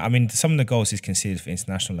just not. I mean, some of the goals he's conceded for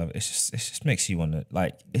international level, it just makes you wonder.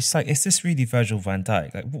 Is this really Virgil van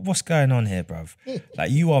Dijk? Like, what's going on here, bruv?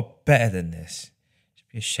 Like, you are better than this. You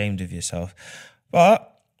should be ashamed of yourself.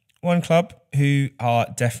 But one club who are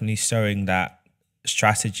definitely showing that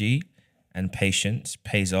strategy and patience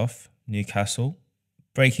pays off, Newcastle.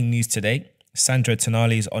 Breaking news today, Sandro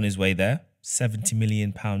Tonali is on his way there, £70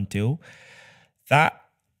 million deal. And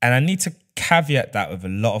I need to caveat that with a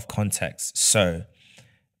lot of context. So,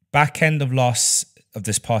 back end of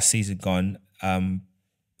this past season gone,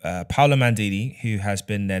 Paolo Maldini, who has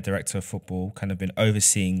been their director of football, kind of been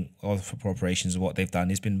overseeing all the football operations of what they've done.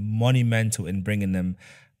 He's been monumental in bringing them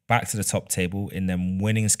back to the top table, in them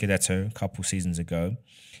winning Scudetto a couple seasons ago,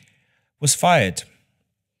 was fired.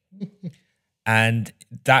 And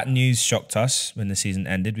that news shocked us when the season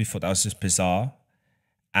ended. We thought that was just bizarre.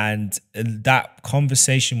 And that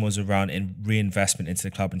conversation was around reinvestment into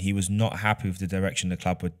the club, and he was not happy with the direction the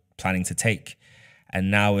club were planning to take. And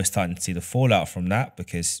now we're starting to see the fallout from that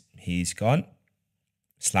because he's gone.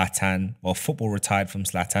 Football retired from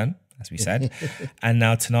Zlatan, as we said. And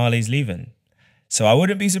now Tonali's leaving. So I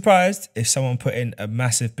wouldn't be surprised if someone put in a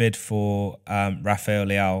massive bid for Rafael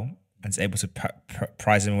Leao and is able to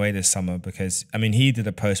prize him away this summer, because, I mean, he did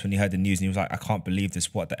a post when he heard the news and he was like, I can't believe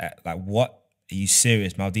this. What? Are you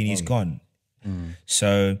serious? Maldini's gone.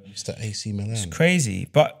 So It's the AC Milan. It's crazy.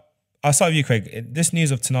 But I'll start with you, Craig. This news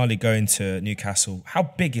of Tonali going to Newcastle, how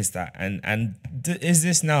big is that? And is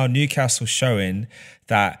this now Newcastle showing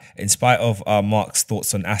that, in spite of Mark's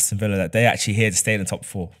thoughts on Aston Villa, that they actually here to stay in the top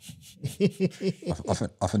 4?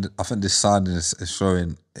 I think this signing is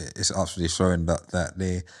showing. It's actually showing that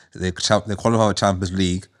they qualify for Champions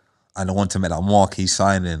League and they want to make that marquee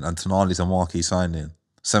signing, and Tonali's a marquee signing.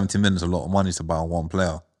 70 million is a lot of money to buy on one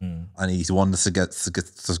player. And he's won the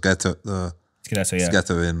Scudetto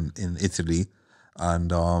in Italy,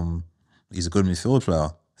 and he's a good midfield player.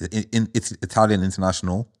 Italian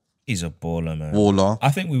international. He's a baller, man. Baller. I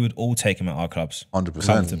think we would all take him at our clubs 100%.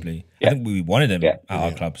 comfortably. I think we wanted him at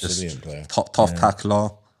our clubs. Tough tackler,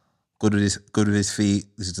 good with his feet.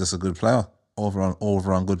 This is just a good player. All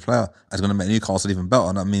around good player. It's going to make Newcastle even better.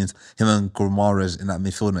 And that means him and Guimaraes in that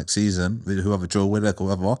midfield next season, with whoever, Joe Willock or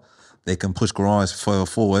whoever, they can push Guimaraes further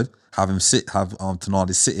forward, have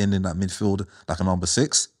Tonali sitting in that midfield like a number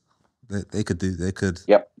 6. They could.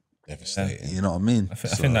 Yep. Devastating. You know what I mean? I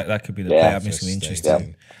think that could be the player. I'm going to be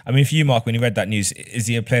interesting. I mean, for you, Mark, when you read that news, is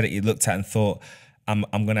he a player that you looked at and thought, I'm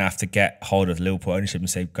going to have to get hold of Liverpool ownership and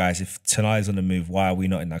say, guys, if Tonali's on the move, why are we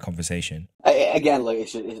not in that conversation? Again, like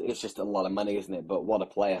it's just a lot of money, isn't it? But what a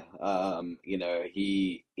player! You know,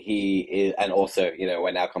 he is, and also, you know,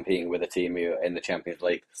 we're now competing with a team who are in the Champions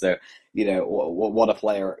League. So, you know, what a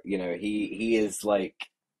player! You know, he is like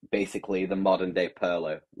basically the modern day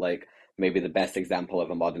Pirlo, like maybe the best example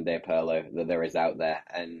of a modern day Pirlo that there is out there.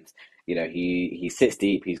 And you know, he sits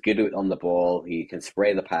deep. He's good on the ball. He can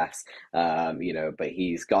spray the pass. You know, but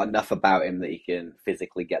he's got enough about him that he can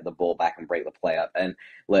physically get the ball back and break the play up. And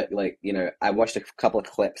like you know, I watched a couple of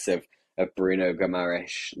clips of Bruno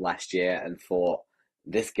Guimaraes last year and thought,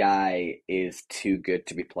 this guy is too good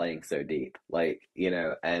to be playing so deep. Like, you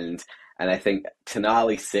know, and I think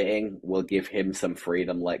Tonali sitting will give him some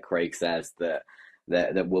freedom, like Craig says, that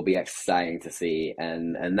will be exciting to see.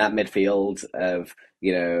 And that midfield of,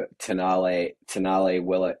 you know, Tonali,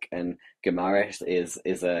 Willock, and Guimaraes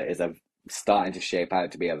is a starting to shape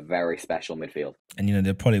out to be a very special midfield. And you know,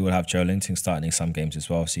 they probably will have Joe Linton starting in some games as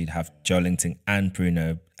well. So you'd have Joe Linton and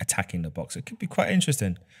Bruno attacking the box. It could be quite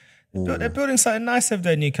interesting. They're building something nice over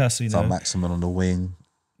there, Newcastle. You know, Maximin on the wing.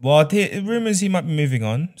 Well, the rumours he might be moving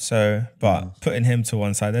on. So, but putting him to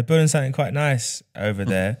one side, they're building something quite nice over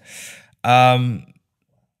there.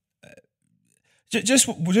 Just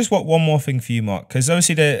one more thing for you, Mark, because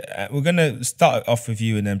obviously we're going to start off with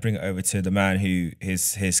you and then bring it over to the man who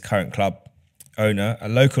is his current club owner, a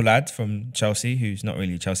local lad from Chelsea, who's not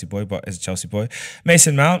really a Chelsea boy, but is a Chelsea boy.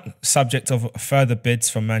 Mason Mount, subject of further bids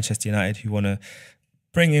from Manchester United, who want to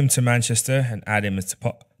bring him to Manchester and add him as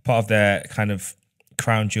part of their kind of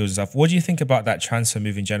crown jewels and stuff. What do you think about that transfer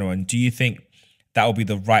move in general? And do you think that will be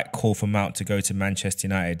the right call for Mount to go to Manchester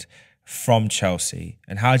United from Chelsea?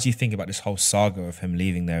 And how do you think about this whole saga of him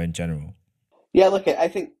leaving there in general? Yeah, look, I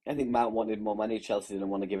think Mount wanted more money. Chelsea didn't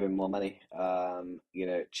want to give him more money. You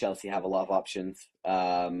know, Chelsea have a lot of options,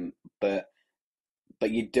 but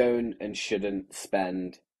you don't and shouldn't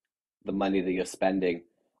spend the money that you're spending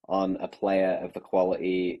on a player of the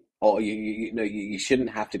quality, or you shouldn't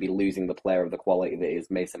have to be losing the player of the quality that is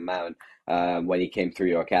Mason Mount when he came through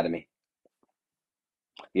your academy.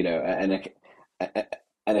 You know,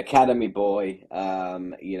 an academy boy,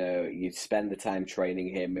 you know, you spend the time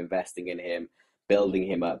training him, investing in him, building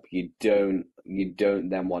him up. You don't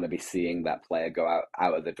then want to be seeing that player go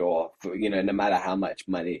out of the door for, you know, no matter how much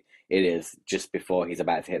money it is, just before he's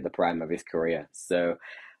about to hit the prime of his career. So,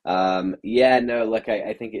 yeah, no, look,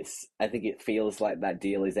 I think it feels like that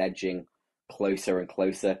deal is edging closer and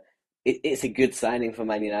closer. It's a good signing for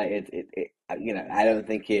Man United. You know, I don't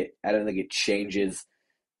think it changes.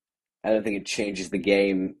 I don't think it changes the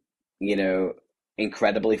game, you know,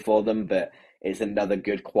 incredibly for them, but it's another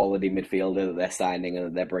good quality midfielder that they're signing and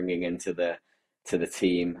that they're bringing into the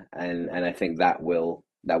team, and I think that will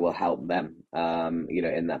help them, you know,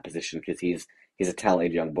 in that position, because he's a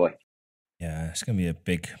talented young boy. Yeah, it's going to be a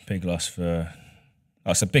big loss for.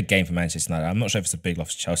 Oh, it's a big game for Manchester United. I'm not sure if it's a big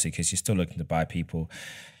loss for Chelsea, because you're still looking to buy people,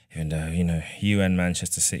 even though, you know, you and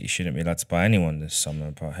Manchester City shouldn't be allowed to buy anyone this summer.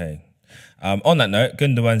 But hey. On that note,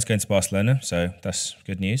 Gundogan's going to Barcelona, so that's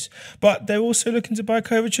good news. But they're also looking to buy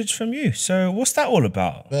Kovacic from you. So what's that all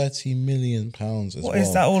about? £30 million as well. What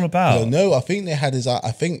is that all about? No, I think they had his eye.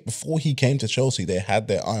 I think before he came to Chelsea, they had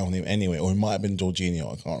their eye on him anyway, or it might have been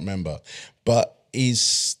Jorginho. I can't remember. But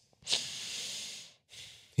he's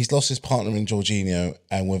lost his partner in Jorginho,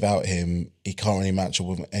 and without him, he can't really match up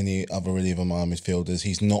with any other really of my midfielders.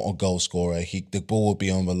 He's not a goal scorer. The ball will be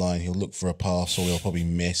on the line. He'll look for a pass, or he'll probably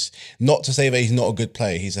miss. Not to say that he's not a good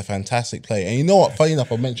player. He's a fantastic player. And you know what? Funny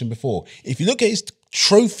enough, I mentioned before, if you look at his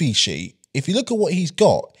trophy sheet, if you look at what he's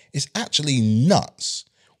got, it's actually nuts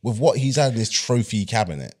with what he's had in his trophy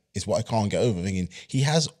cabinet. Is what I can't get over. Thinking he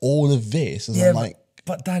has all of this. And I'm like,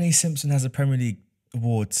 but Danny Simpson has a Premier League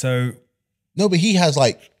award, so. No, but he has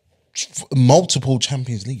like multiple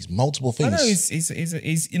Champions Leagues, multiple things. I know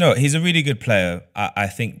he's you know, he's a really good player. I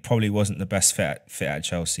think probably wasn't the best fit at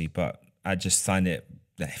Chelsea, but I just find it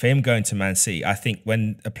for him going to Man City, I think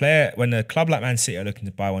when a club like Man City are looking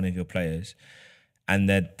to buy one of your players and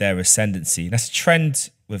their ascendancy, that's a trend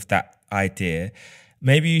with that idea.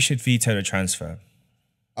 Maybe you should veto the transfer.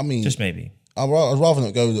 I mean, just maybe. I'd rather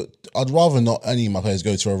not go. I'd rather not any of my players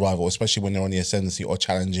go to a rival, especially when they're on the ascendancy or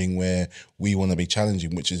challenging where we want to be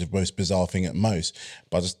challenging, which is the most bizarre thing at most.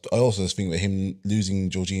 But I also just think that him losing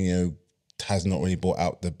Jorginho has not really brought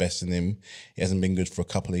out the best in him. He hasn't been good for a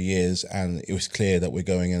couple of years, and it was clear that we're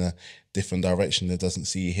going in a different direction that doesn't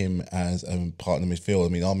see him as a part of the midfield. I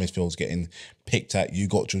mean, our midfield's getting picked at. You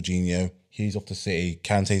got Jorginho, he's off to City.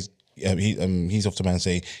 Kante's he's off to Man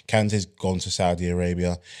City. Kante's gone to Saudi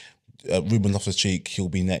Arabia. Ruben Loftus-Cheek, he'll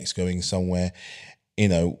be next going somewhere. You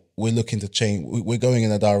know, we're looking to change. We're going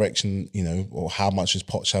in a direction, you know, or how much is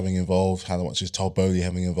Poch having involved? How much is Todd Bowley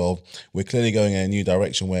having involved? We're clearly going in a new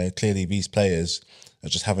direction where clearly these players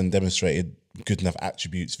just haven't demonstrated good enough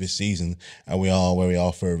attributes this season, and we are where we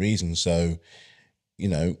are for a reason. So, you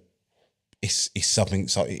know,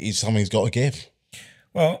 something's got to give.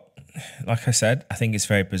 Well, like I said, I think it's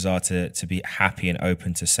very bizarre to be happy and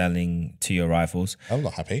open to selling to your rivals. I'm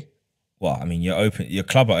not happy. Well, I mean, you're open. Your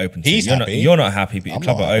club are open to He's it. happy. You're not happy, but your I'm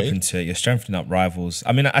club not are happy. open to it. You're strengthening up rivals.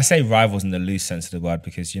 I mean, I say rivals in the loose sense of the word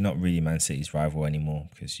because you're not really Man City's rival anymore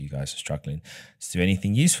because you guys are struggling to do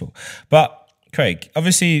anything useful. But Craig,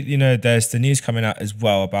 obviously, you know, there's the news coming out as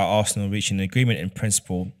well about Arsenal reaching an agreement in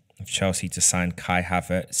principle with Chelsea to sign Kai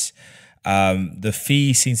Havertz. The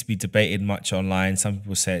fee seems to be debated much online. Some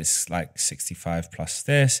people say it's like 65 plus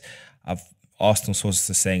this. Arsenal sources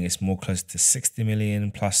are saying it's more close to 60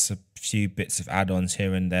 million plus a few bits of add-ons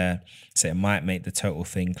here and there. So it might make the total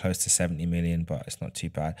thing close to 70 million, but it's not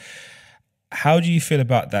too bad. How do you feel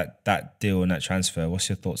about that deal and that transfer? What's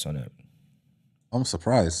your thoughts on it? I'm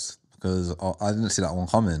surprised because I didn't see that one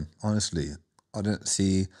coming, honestly. I didn't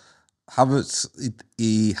see Havertz.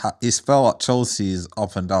 His spell at Chelsea is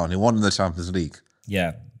up and down. He won the Champions League.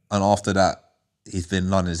 Yeah. And after that, he's been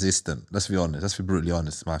non-existent. Let's be honest. Let's be brutally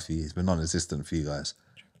honest, Matthew. He's been non-existent for you guys.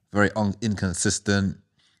 Very inconsistent.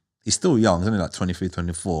 He's still young. He's only like 23,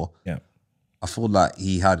 24. Yeah. I feel like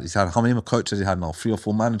he's had how many coaches he had now? 3 or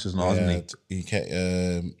 4 managers now, hasn't he? He kept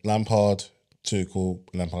Lampard, Tuchel,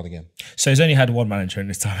 Lampard again. So he's only had one manager in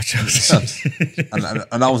his time at Chelsea.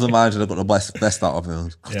 and that was the manager that got the best out of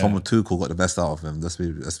him. Yeah. Tom Tuchel got the best out of him. Let's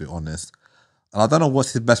be honest. And I don't know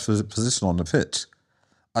what's his best position on the pitch.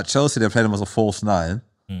 At Chelsea, they played him as a false 9.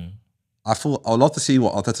 I'd love to see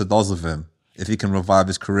what Arteta does with him if he can revive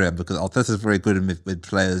his career, because Arteta's very good with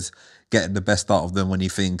players getting the best out of them when you're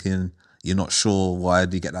thinking you're not sure why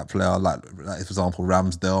did you get that player. Like for example,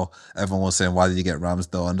 Ramsdale. Everyone was saying, why did you get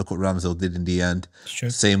Ramsdale? And look what Ramsdale did in the end. Sure.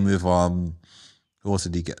 Same with who else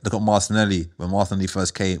did he get? Look at Martinelli. When Martinelli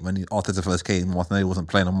first came, Arteta first came, Martinelli wasn't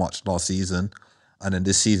playing on much last season, and then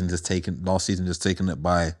last season just taken it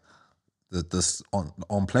by the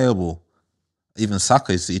unplayable. Even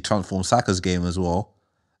Saka, he transformed Saka's game as well.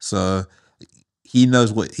 So he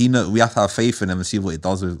knows what he knows. We have to have faith in him and see what he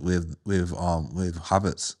does with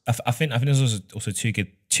Havertz. I think there's also two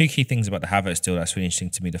key things about the Havertz deal that's really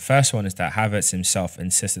interesting to me. The first one is that Havertz himself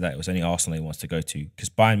insisted that it was only Arsenal he wants to go to, because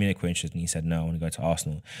Bayern Munich were interested and he said, no, I want to go to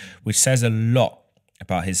Arsenal, which says a lot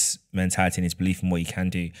about his mentality and his belief in what he can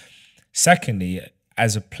do. Secondly,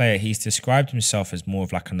 as a player, he's described himself as more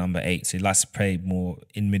of like a number 8. So he likes to play more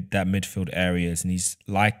in that midfield areas, and his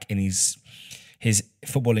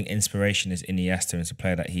footballing inspiration is Iniesta, and it's a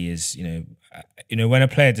player that he is, you know, when a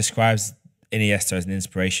player describes Iniesta as an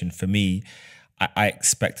inspiration, for me, I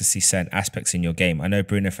expect to see certain aspects in your game. I know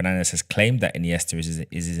Bruno Fernandes has claimed that Iniesta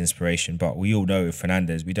is his inspiration, but we all know with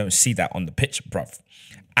Fernandes, we don't see that on the pitch, bruv,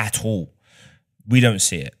 at all. We don't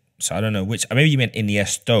see it. So I don't know which. Maybe you meant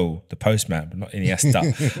Iniesta, the postman, but not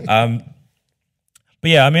Iniesta.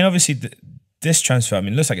 But yeah, I mean, obviously this transfer, I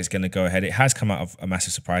mean, it looks like it's going to go ahead. It has come out of a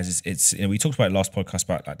massive surprise. It's we talked about it last podcast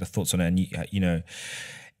about like the thoughts on it, and you know,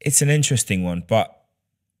 it's an interesting one. But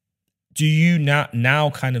do you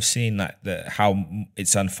now kind of seeing like how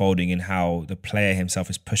it's unfolding and how the player himself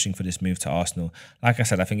is pushing for this move to Arsenal? Like I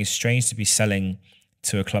said, I think it's strange to be selling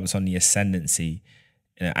to a club that's on the ascendancy.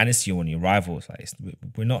 You know, and it's one of your rivals. Like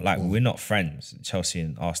we're not friends. Chelsea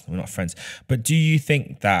and Arsenal, we're not friends. But do you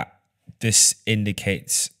think that this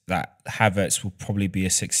indicates that Havertz will probably be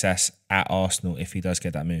a success at Arsenal if he does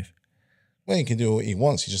get that move? Well, he can do what he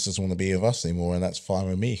wants. He just doesn't want to be with us anymore, and that's fine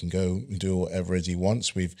with me. He can go and do whatever it is he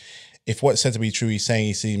wants. If what's said to be true, he's saying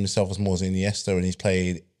he sees himself as more as Iniesta, and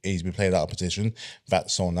he's been played out of position.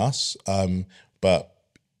 That's on us. But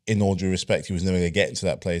in all due respect, he was never going to get into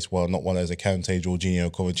that place. Well, not one as a Kante,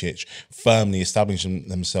 Jorginho, Kovacic firmly establishing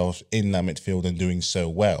themselves in that midfield and doing so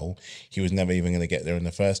well. He was never even going to get there in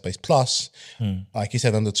the first place. Plus, like you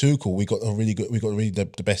said, under Tuchel, we got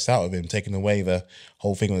the best out of him, taking away the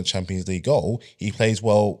whole thing on the Champions League goal. He plays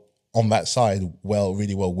well on that side,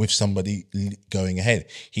 really well with somebody going ahead.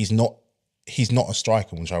 He's not a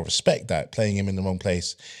striker, which I respect that. Playing him in the wrong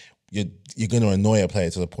place, you're going to annoy a player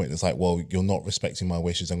to the point that's like, well, you're not respecting my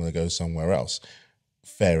wishes, I'm going to go somewhere else.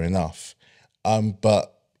 Fair enough.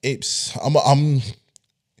 But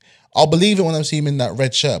I'll believe it when I see him in that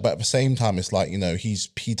red shirt, but at the same time, it's like,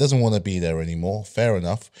 he doesn't want to be there anymore. Fair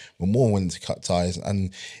enough. We're more willing to cut ties.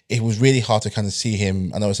 And it was really hard to kind of see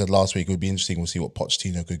him. I know I said last week it would be interesting to see what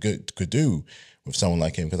Pochettino could do with someone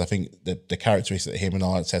like him, because I think the characteristic that him and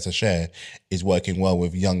Arteta share is working well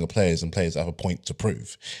with younger players and players that have a point to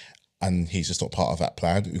prove. And he's just not part of that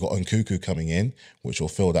plan. We've got Nkunku coming in, which will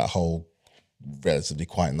fill that hole relatively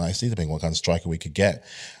quite nicely, depending on what kind of striker we could get.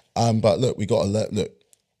 But look, we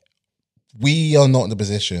are not in the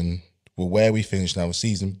position where we finished now. The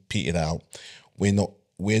season petered out. We're not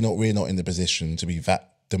in the position to be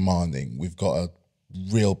that demanding. We've got a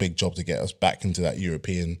real big job to get us back into that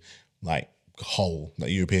European hole, that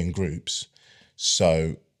European groups.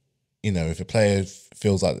 So, if a player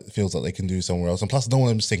feels like they can do somewhere else, and plus, no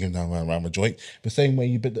one is thinking down around the joint. The same way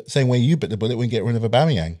you bit the bullet when you get rid of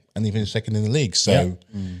Aubameyang and even second in the league. So,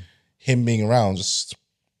 him being around just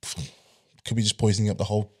could be just poisoning up the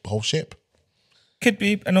whole ship. Could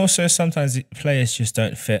be, and also sometimes players just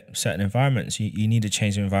don't fit certain environments. You need to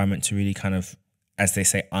change the environment to really kind of, as they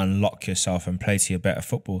say, unlock yourself and play to your better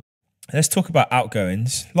football. Let's talk about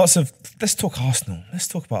outgoings. Let's talk Arsenal. Let's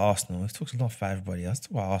talk about Arsenal. We've talked a lot about everybody else. Let's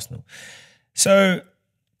talk about Arsenal. So,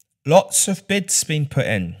 lots of bids been put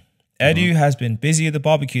in. Edu has been busy at the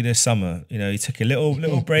barbecue this summer. He took a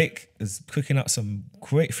little break, is cooking up some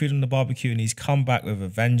great food on the barbecue, and he's come back with a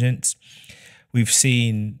vengeance. We've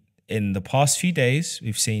seen in the past few days,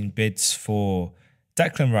 we've seen bids for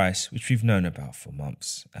Declan Rice, which we've known about for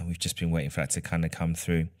months, and we've just been waiting for that to kind of come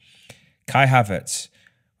through. Kai Havertz,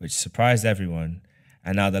 which surprised everyone.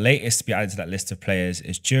 And now the latest to be added to that list of players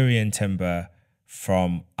is Jurrien Timber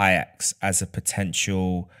from Ajax as a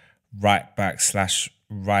potential right back /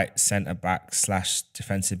 right centre back /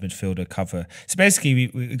 defensive midfielder cover. So basically,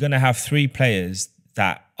 we're going to have 3 players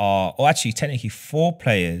that are, or actually technically 4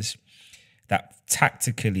 players that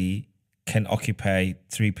tactically can occupy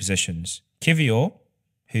 3 positions. Kivior,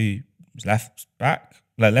 who was left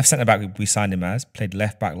centre back, we signed him as, played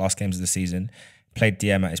left back last games of the season, played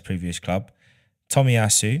DM at his previous club.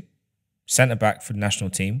 Tomiyasu, centre back for the national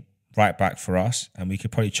team, right back for us, and we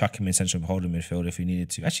could probably chuck him in central holding midfield if we needed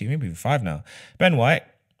to. Actually, maybe even 5 now. Ben White,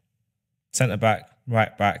 centre back,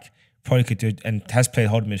 right back, probably could do it, and has played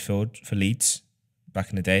holding midfield for Leeds back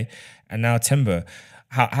in the day. And now Timber.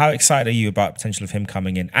 How excited are you about the potential of him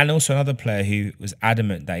coming in? And also another player who was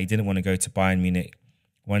adamant that he didn't want to go to Bayern Munich,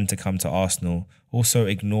 wanted to come to Arsenal, also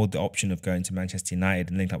ignored the option of going to Manchester United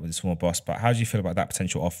and linked up with his former boss. But how do you feel about that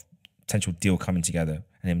potential deal coming together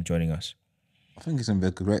and him joining us? I think he's going to be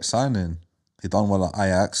a great signing. He done well at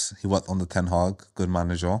Ajax. He worked on the Ten Hag, good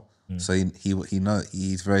manager. So he's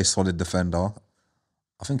a very solid defender.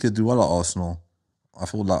 I think he'll do well at Arsenal. I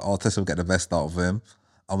feel like Arteta will get the best out of him.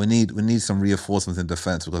 And we need some reinforcements in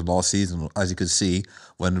defence, because last season, as you could see,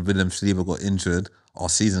 when William Saliba got injured, our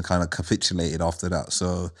season kind of capitulated after that.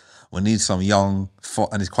 So we need some young,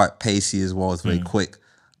 and he's quite pacey as well. It's very quick.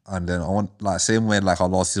 And then I want, same way our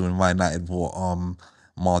last season when Man United bought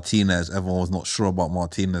Martinez. Everyone was not sure about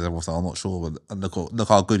Martinez. Everyone was like, I'm not sure, but look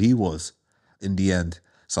how good he was in the end.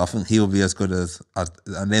 So I think he will be as good as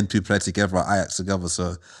and them 2 played together at Ajax together.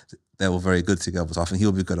 So they were very good together. So I think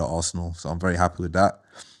he'll be good at Arsenal. So I'm very happy with that.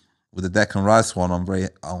 With the Declan Rice one,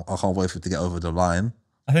 I can't wait for it to get over the line.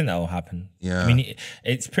 I think that will happen. Yeah. I mean,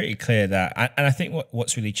 it's pretty clear that, and I think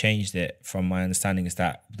what's really changed it, from my understanding, is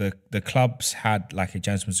that the clubs had a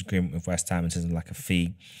gentleman's agreement with West Ham in terms of a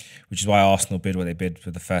fee, which is why Arsenal bid what they bid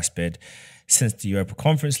for the first bid. Since the Europa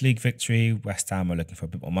Conference League victory, West Ham are looking for a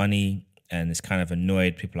bit more money, and it's kind of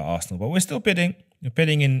annoyed people at Arsenal. But we're still bidding. We're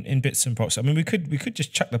bidding in bits and props. I mean, we could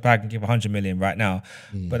just chuck the bag and give 100 million right now,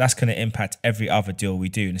 but that's going to impact every other deal we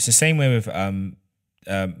do. And it's the same way with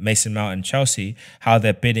Mason Mount and Chelsea, how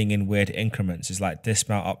they're bidding in weird increments. It's like this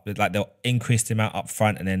amount up, they'll increase the amount up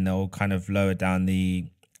front and then they'll kind of lower down the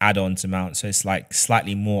add-ons amount. So it's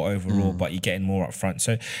slightly more overall, but you're getting more up front.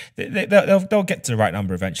 So they'll get to the right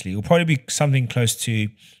number eventually. It'll probably be something close to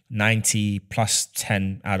 90 plus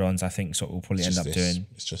 10 add-ons, I think, is what we'll probably end up doing.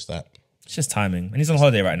 It's just that. It's just timing. And he's on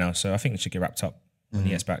holiday right now, so I think it should get wrapped up when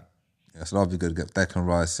he gets back. Yeah, so that'll be good. Get Declan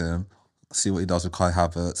Rice in, see what he does with Kai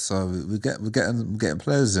Havertz. So we're getting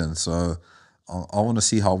players in. So I want to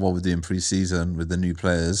see how well we're doing pre-season with the new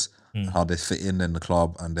players, and how they fit in the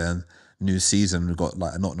club, and then new season we've got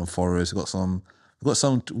like Nottingham Forest. We've got some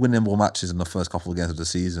winnable matches in the first couple of games of the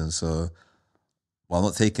season. So I'm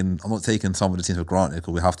not taking some of the teams for granted,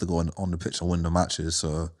 because we have to go on the pitch and win the matches.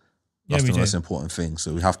 So that's the most important thing.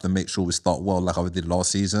 So we have to make sure we start well, like how we did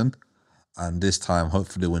last season. And this time,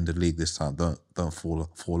 hopefully, win the league. This time, don't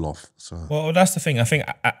fall off. So, well, that's the thing. I think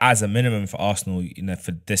as a minimum for Arsenal,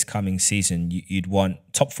 for this coming season, you'd want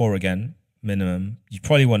top 4 again, minimum. You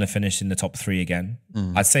probably want to finish in the top 3 again.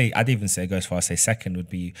 I'd even say go as far as say second would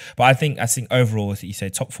be. But I think overall, if you say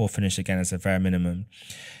top 4 finish again as a very minimum,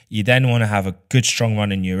 you then want to have a good strong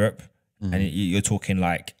run in Europe, and you're talking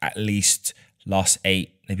like at least last 8,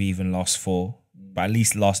 maybe even last 4, but at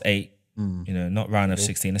least last 8. Not round of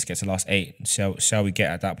 16. Let's get to last 8. Shall we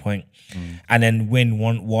get at that point, and then win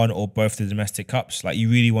one or both the domestic cups? Like, you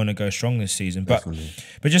really want to go strong this season. But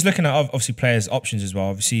just looking at obviously players' options as well.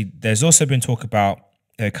 Obviously, there's also been talk about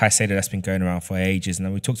Caicedo that's been going around for ages,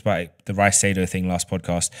 and we talked about the Rice-Sado thing last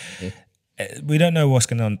podcast. We don't know what's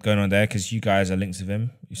going on there, because you guys are linked with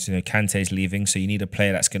him. Kante's leaving, so you need a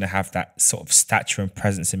player that's going to have that sort of stature and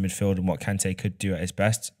presence in midfield, and what Kante could do at his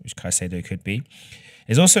best, which Caicedo could be.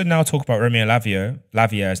 There's also now talk about Romeo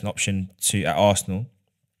Lavia as an option at Arsenal,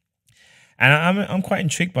 and I'm quite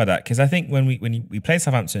intrigued by that, because I think when we played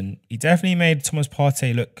Southampton, he definitely made Thomas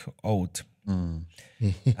Partey look old.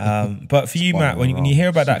 But for you, Matt, when you hear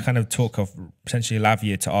about that kind of talk of potentially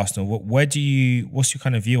Lavia to Arsenal, what's your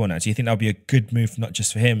kind of view on that? Do you think that would be a good move, not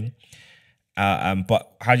just for him,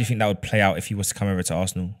 but how do you think that would play out if he was to come over to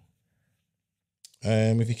Arsenal?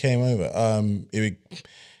 If he came over,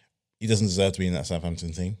 he doesn't deserve to be in that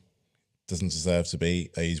Southampton team. Doesn't deserve to be.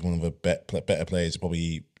 He's one of the better players,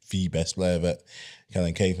 probably the best player that kind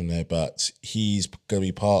of came from there. But he's going to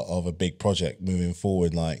be part of a big project moving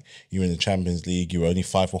forward. Like, you're in the Champions League, you're only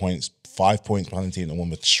 5 points behind the team that won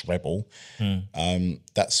the treble.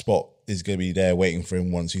 That spot is going to be there waiting for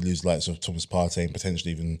him once you lose likes of Thomas Partey and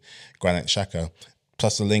potentially even Granit Xhaka.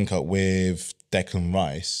 Plus the link up with Declan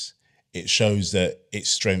Rice. It shows that it's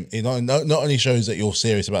strength. It not only shows that you're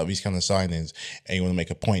serious about these kind of signings and you want to make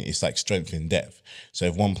a point, it's like strength in depth. So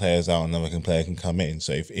if one player's out, another player can come in.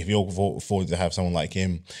 So if you're afforded to have someone like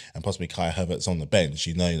him and possibly Kai Havertz on the bench,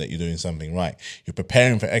 you know that you're doing something right. You're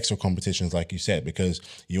preparing for extra competitions, like you said, because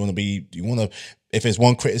if there's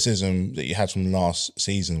one criticism that you had from last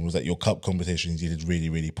season, was that your cup competitions, you did really,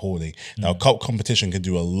 really poorly. Now, cup competition can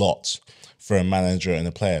do a lot for a manager and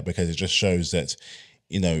a player, because it just shows that,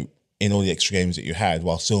 in all the extra games that you had,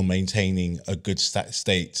 while still maintaining a good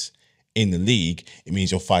state in the league, it means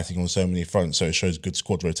you're fighting on so many fronts. So it shows good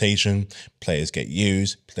squad rotation, players get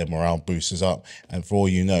used, their morale boosts up, and for all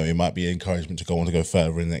you know, it might be an encouragement to go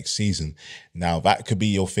further in the next season. Now, that could be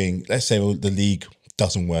your thing. Let's say the league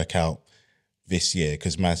doesn't work out this year,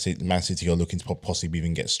 because Man City are looking to possibly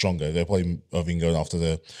even get stronger. They're probably even going after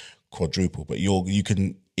the quadruple, but you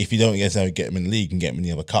can, if you don't get them in the league, and get them in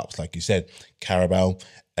the other cups, like you said, Carabao,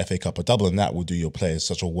 FA Cup, a double, and that will do your players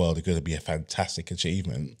such a world. It's going to be a fantastic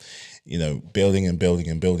achievement. Building and building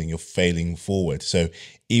and building, you're failing forward. So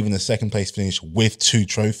even the second place finish with 2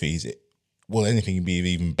 trophies, anything can be an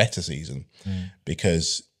even better season,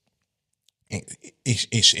 because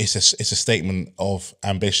it's a statement of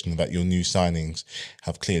ambition that your new signings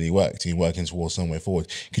have clearly worked. You're working towards somewhere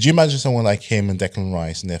forward. Could you imagine someone like him and Declan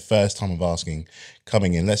Rice in their first time of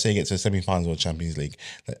coming in? Let's say you get to the semi-finals of the Champions League,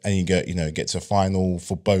 and you get to a final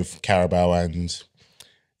for both Carabao and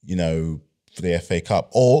for the FA Cup.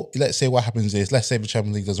 Or let's say what happens is, let's say the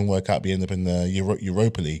Champions League doesn't work out, you end up in the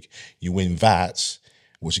Europa League. You win that,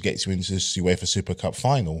 which gets you into the UEFA Super Cup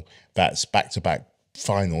final. That's back-to-back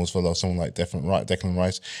finals for someone like Declan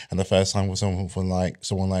Rice, and the first time for someone like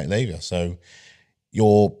Lavia. So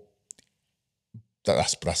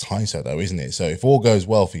that's hindsight, though, isn't it? So if all goes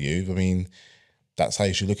well for you, I mean, that's how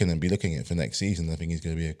you should be looking at it for next season. I think he's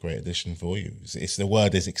going to be a great addition for you. It's the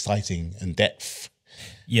word is exciting and depth.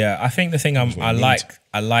 Yeah, I think the thing I like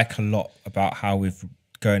a lot about how we've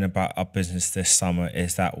going about our business this summer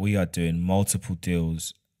is that we are doing multiple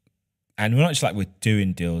deals. And we're not just like we're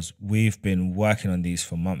doing deals. We've been working on these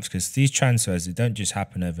for months, because these transfers, they don't just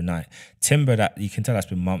happen overnight. Timber, that you can tell that's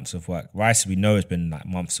been months of work. Rice, we know, has been like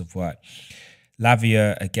months of work.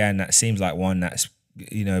 Lavia, again, that seems like one that's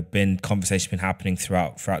been happening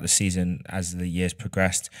throughout the season as the years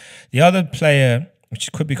progressed. The other player,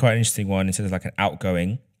 which could be quite an interesting one, instead of like an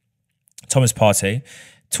outgoing, Thomas Partey,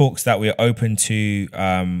 talks that we are open to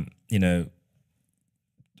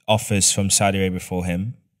offers from Saudi Arabia for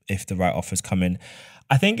him, if the right offers come in.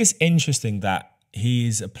 I think it's interesting that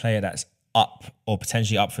he's a player that's up or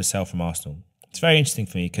potentially up for sale from Arsenal. It's very interesting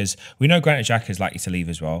for me because we know Granit Xhaka is likely to leave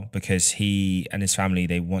as well because he and his family,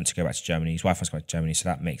 they want to go back to Germany. His wife wants to go back to Germany, so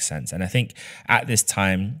that makes sense. And I think at this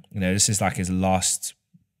time, this is like his last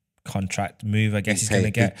contract move, I guess he's going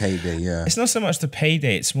to get. Payday, yeah. It's not so much the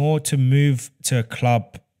payday, it's more to move to a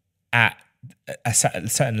club at a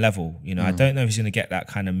certain level. I don't know if he's going to get that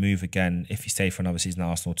kind of move again if he stays for another season at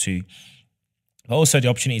Arsenal too. But also the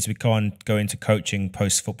opportunity to go into coaching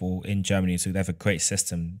post-football in Germany. So they have a great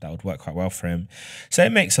system that would work quite well for him. So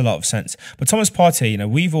it makes a lot of sense. But Thomas Partey,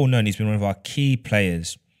 we've all known he's been one of our key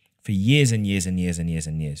players for years and years and years and years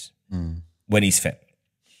and years when he's fit.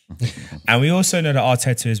 And we also know that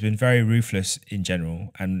Arteta has been very ruthless in general.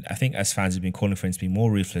 And I think as fans have been calling for him to be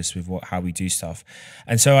more ruthless with how we do stuff.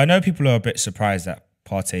 And so I know people are a bit surprised that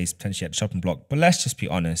Partey is potentially at the chopping block. But let's just be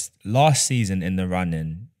honest. Last season in the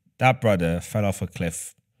run-in, that brother fell off a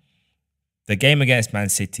cliff. The game against Man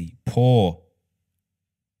City, poor.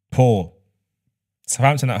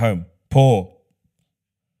 Southampton at home, poor.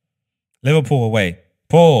 Liverpool away,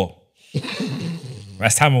 poor.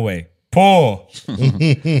 West Ham away, poor.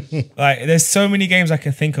 Like, there's so many games I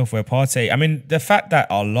can think of where Partey, the fact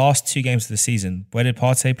that our last 2 games of the season, where did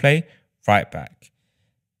Partey play? Right back.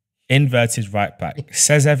 Inverted right back.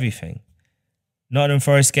 Says everything. Nottingham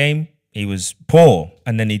Forest game, he was poor.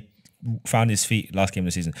 And then he found his feet last game of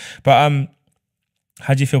the season. But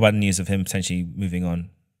how do you feel about the news of him potentially moving on?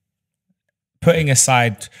 Putting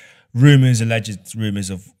aside alleged rumours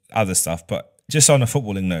of other stuff, but just on a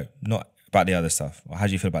footballing note, not about the other stuff. How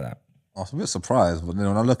do you feel about that? I was a bit surprised, but then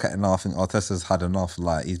when I look at it now, I think Arteta's had enough.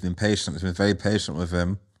 Like, he's been patient. He's been very patient with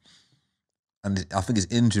him. And I think his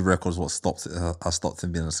injury record is what has stopped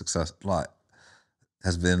him being a success.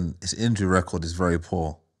 His injury record is very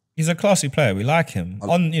poor. He's a classy player. We like him.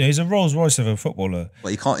 He's a Rolls Royce of a footballer.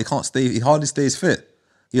 But he can't stay. He hardly stays fit.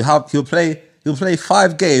 He'll play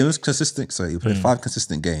 5 games consistent. So he'll play 5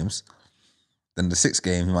 consistent games. Then the 6th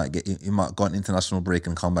game he might go on international break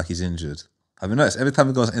and come back. He's injured. Have you noticed? Every time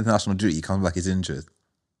he goes on international duty, he comes back. He's injured.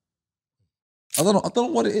 I don't know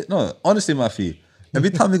what it is. No, honestly, Matthew. Every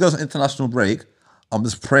time he goes on international break, I'm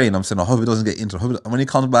just praying. I'm saying, I hope he doesn't get injured. And when he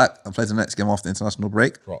comes back and plays the next game after international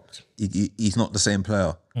break, he's not the same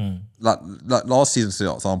player. Like last season,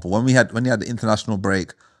 for example, when he had the international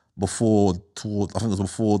break I think it was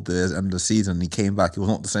before the end of the season, he came back. He was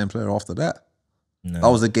not the same player after that. No. That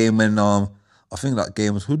was the game when I think that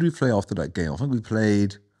game was, who did we play after that game? I think we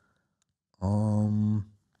played. Who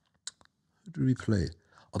did we play?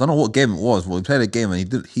 I don't know what game it was, but we played a game and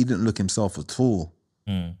he didn't look himself at all.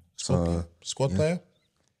 So squad player.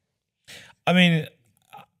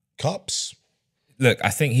 Cups. Look, I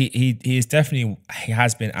think he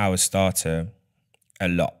has been our starter a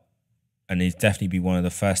lot, and he's definitely be one of the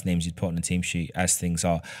first names you'd put on the team sheet as things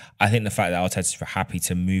are. I think the fact that Arteta's happy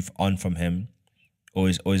to move on from him, or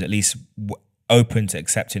is at least open to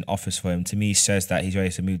accepting offers for him, to me says that he's ready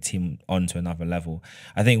to move the team on to another level.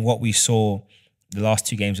 I think what we saw the last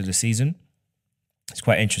 2 games of the season, it's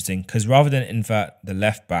quite interesting because rather than invert the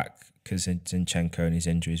left back because Zinchenko and his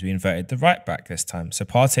injuries, we inverted the right back this time. So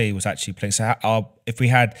Partey was actually playing. So if we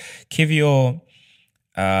had Kivior,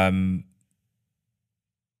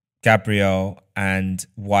 Gabriel and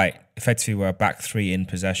White, effectively were a back 3 in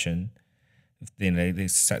possession. They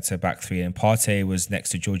set to back 3, and Partey was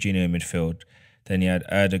next to Jorginho in midfield. Then you had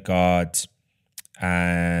Ødegaard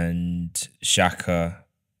and Xhaka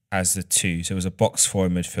as the 2. So it was a box 4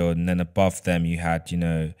 in midfield, and then above them you had,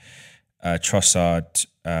 Trossard,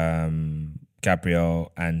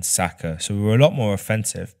 Gabriel and Saka. So we were a lot more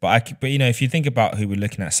offensive. But if you think about who we're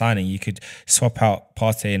looking at signing, you could swap out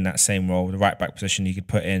Partey in that same role, the right back position. You could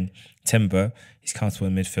put in Timber. He's comfortable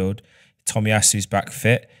in midfield. Tomiyasu's back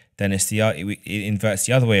fit. Then it inverts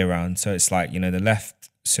the other way around. So it's like, the left.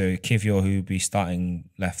 So Kivior, who would be starting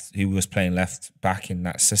left, who was playing left back in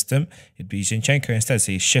that system, it'd be Zinchenko instead.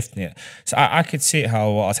 So he's shifting it. So I could see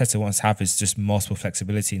how what Arteta wants to have is just multiple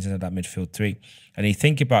flexibility in terms of that midfield 3. And you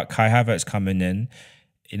think about Kai Havertz coming in,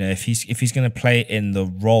 if he's going to play in the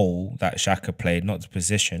role that Xhaka played, not the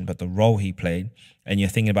position, but the role he played, and you're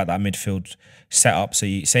thinking about that midfield setup. So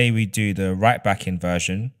you say we do the right back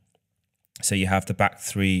inversion. So you have the back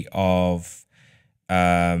 3 of,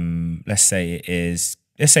 let's say it's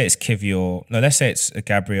Kivior. No, let's say it's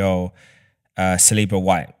Gabriel, Saliba,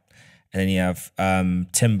 White. And then you have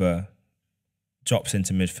Timber drops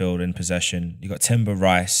into midfield in possession. You've got Timber,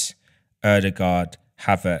 Rice, Ødegaard,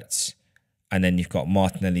 Havertz. And then you've got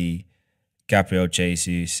Martinelli, Gabriel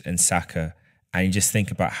Jesus and Saka And you just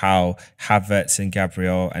think about how Havertz and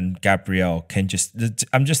Gabriel can just.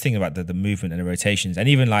 I'm just thinking about the movement and the rotations, and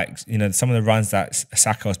even like some of the runs that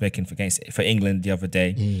Saka was making for England the other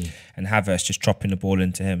day, and Havertz just dropping the ball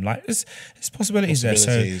into him. Like there's possibilities there.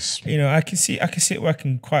 So I can see it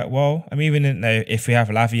working quite well. I mean, even if we have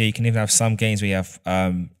Lavia, you can even have some games where you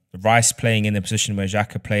have Rice playing in the position where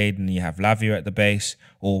Xhaka played, and you have Lavia at the base,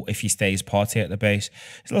 or if he stays Partey at the base.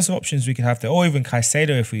 There's lots of options we could have there, or even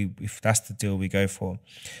Caicedo if that's the deal we go for.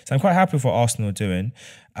 So I'm quite happy with what Arsenal are doing,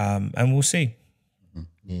 and we'll see.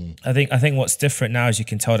 I think what's different now is you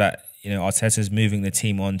can tell that Arteta's moving the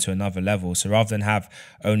team on to another level. So rather than have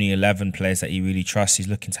only 11 players that he really trusts, he's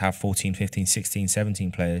looking to have 14, 15, 16,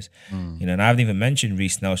 17 players. And I haven't even mentioned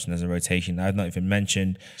Reece Nelson as a rotation. I've not even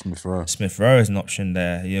mentioned Smith Rowe as an option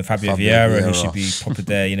there. Fabio Vieira, who should be proper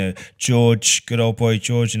there. George, good old boy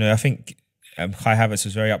George. I think Kai Havertz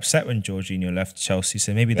was very upset when Jorginho left Chelsea.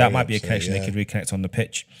 So maybe that might be a connection they could reconnect on the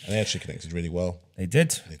pitch. And they actually connected really well. They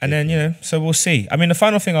did. And then, so we'll see. I mean, the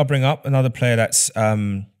final thing I'll bring up, another player that's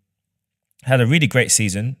had a really great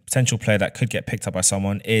season, potential player that could get picked up by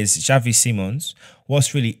someone, is Xavi Simons.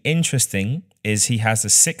 What's really interesting is he has a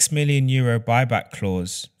 €6 million buyback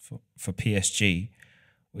clause for PSG,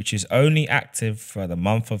 which is only active for the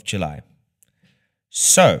month of July.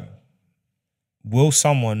 So, will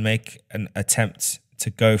someone make an attempt to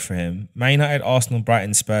go for him? Man United, Arsenal,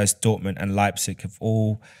 Brighton, Spurs, Dortmund and Leipzig have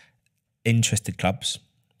all interested clubs.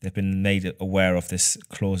 They've been made aware of this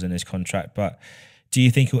clause in his contract, but do you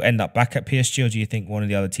think he'll end up back at PSG, or do you think one of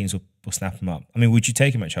the other teams will snap him up? I mean, would you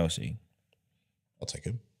take him at Chelsea? I'll take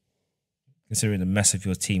him. Considering the mess of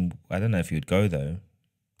your team, I don't know if you would go though.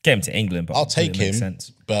 Get him to England, but I'll take him.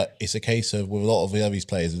 Sense. But it's a case of with a lot of the other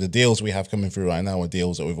players, the deals we have coming through right now are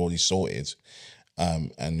deals that we've already sorted,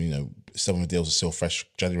 and some of the deals are still fresh.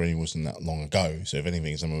 January wasn't that long ago, so if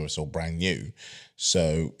anything, some of them are still brand new.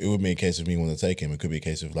 So it would be a case of me wanting to take him. It could be a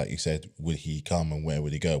case of, like you said, would he come and where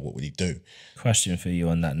would he go? What would he do? Question for you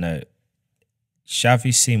on that note: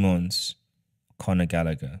 Xavi Simons, Conor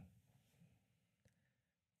Gallagher.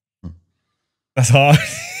 That's hard.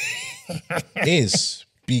 Is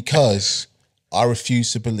because I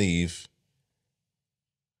refuse to believe,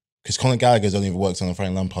 because Conor Gallagher's only ever worked on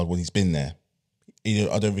Frank Lampard when he's been there.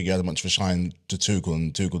 I don't think he had much of a shine to Tuchel,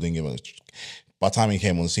 and Tuchel didn't give it. By the time he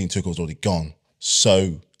came on the scene, Tuchel was already gone.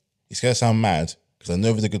 So it's going to sound mad because I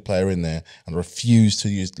know there's a good player in there, and I refuse to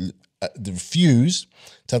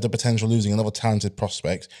have the potential of losing another talented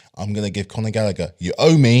prospect. I'm going to give Conor Gallagher, you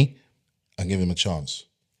owe me, and give him a chance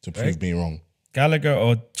to prove me wrong. Gallagher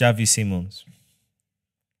or Xavi Simons?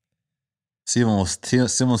 Simons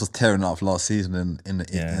was tearing up last season, and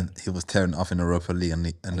he was tearing up in the Europa League,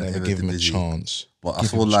 and give him a chance. But I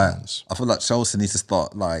feel like Chelsea needs to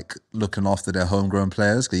start like looking after their homegrown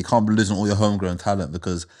players, because you can't be losing all your homegrown talent,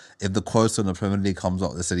 because if the quota in the Premier League comes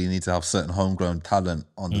up, they said you need to have certain homegrown talent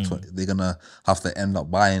on the 20, they're gonna have to end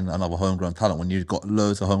up buying another homegrown talent when you've got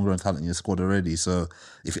loads of homegrown talent in your squad already. So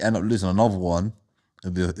if you end up losing another one,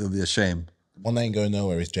 it'll be a shame. One that ain't going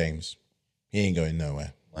nowhere is James. He ain't going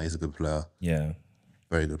nowhere. Oh, he's a good player. Yeah.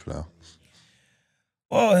 Very good player.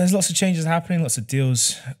 Well, there's lots of changes happening, lots of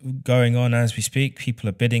deals going on as we speak. People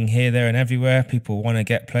are bidding here, there and everywhere. People want to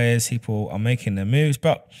get players. People are making their moves.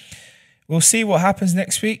 But we'll see what happens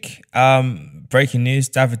next week. Breaking news,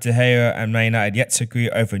 David De Gea and Man United yet to agree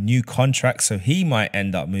over new contracts, so he might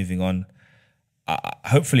end up moving on.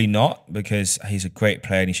 Hopefully not, because he's a great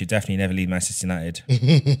player and he should definitely never leave Manchester United.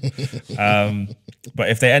 But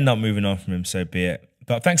if they end up moving on from him, so be it.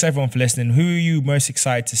 But thanks everyone for listening. Who are you most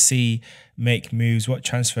excited to see make moves? What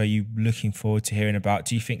transfer are you looking forward to hearing about?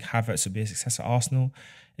 Do you think Havertz will be a success at Arsenal?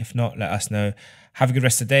 If not, let us know. Have a good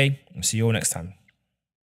rest of the day. We'll see you all next time.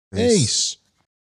 Peace.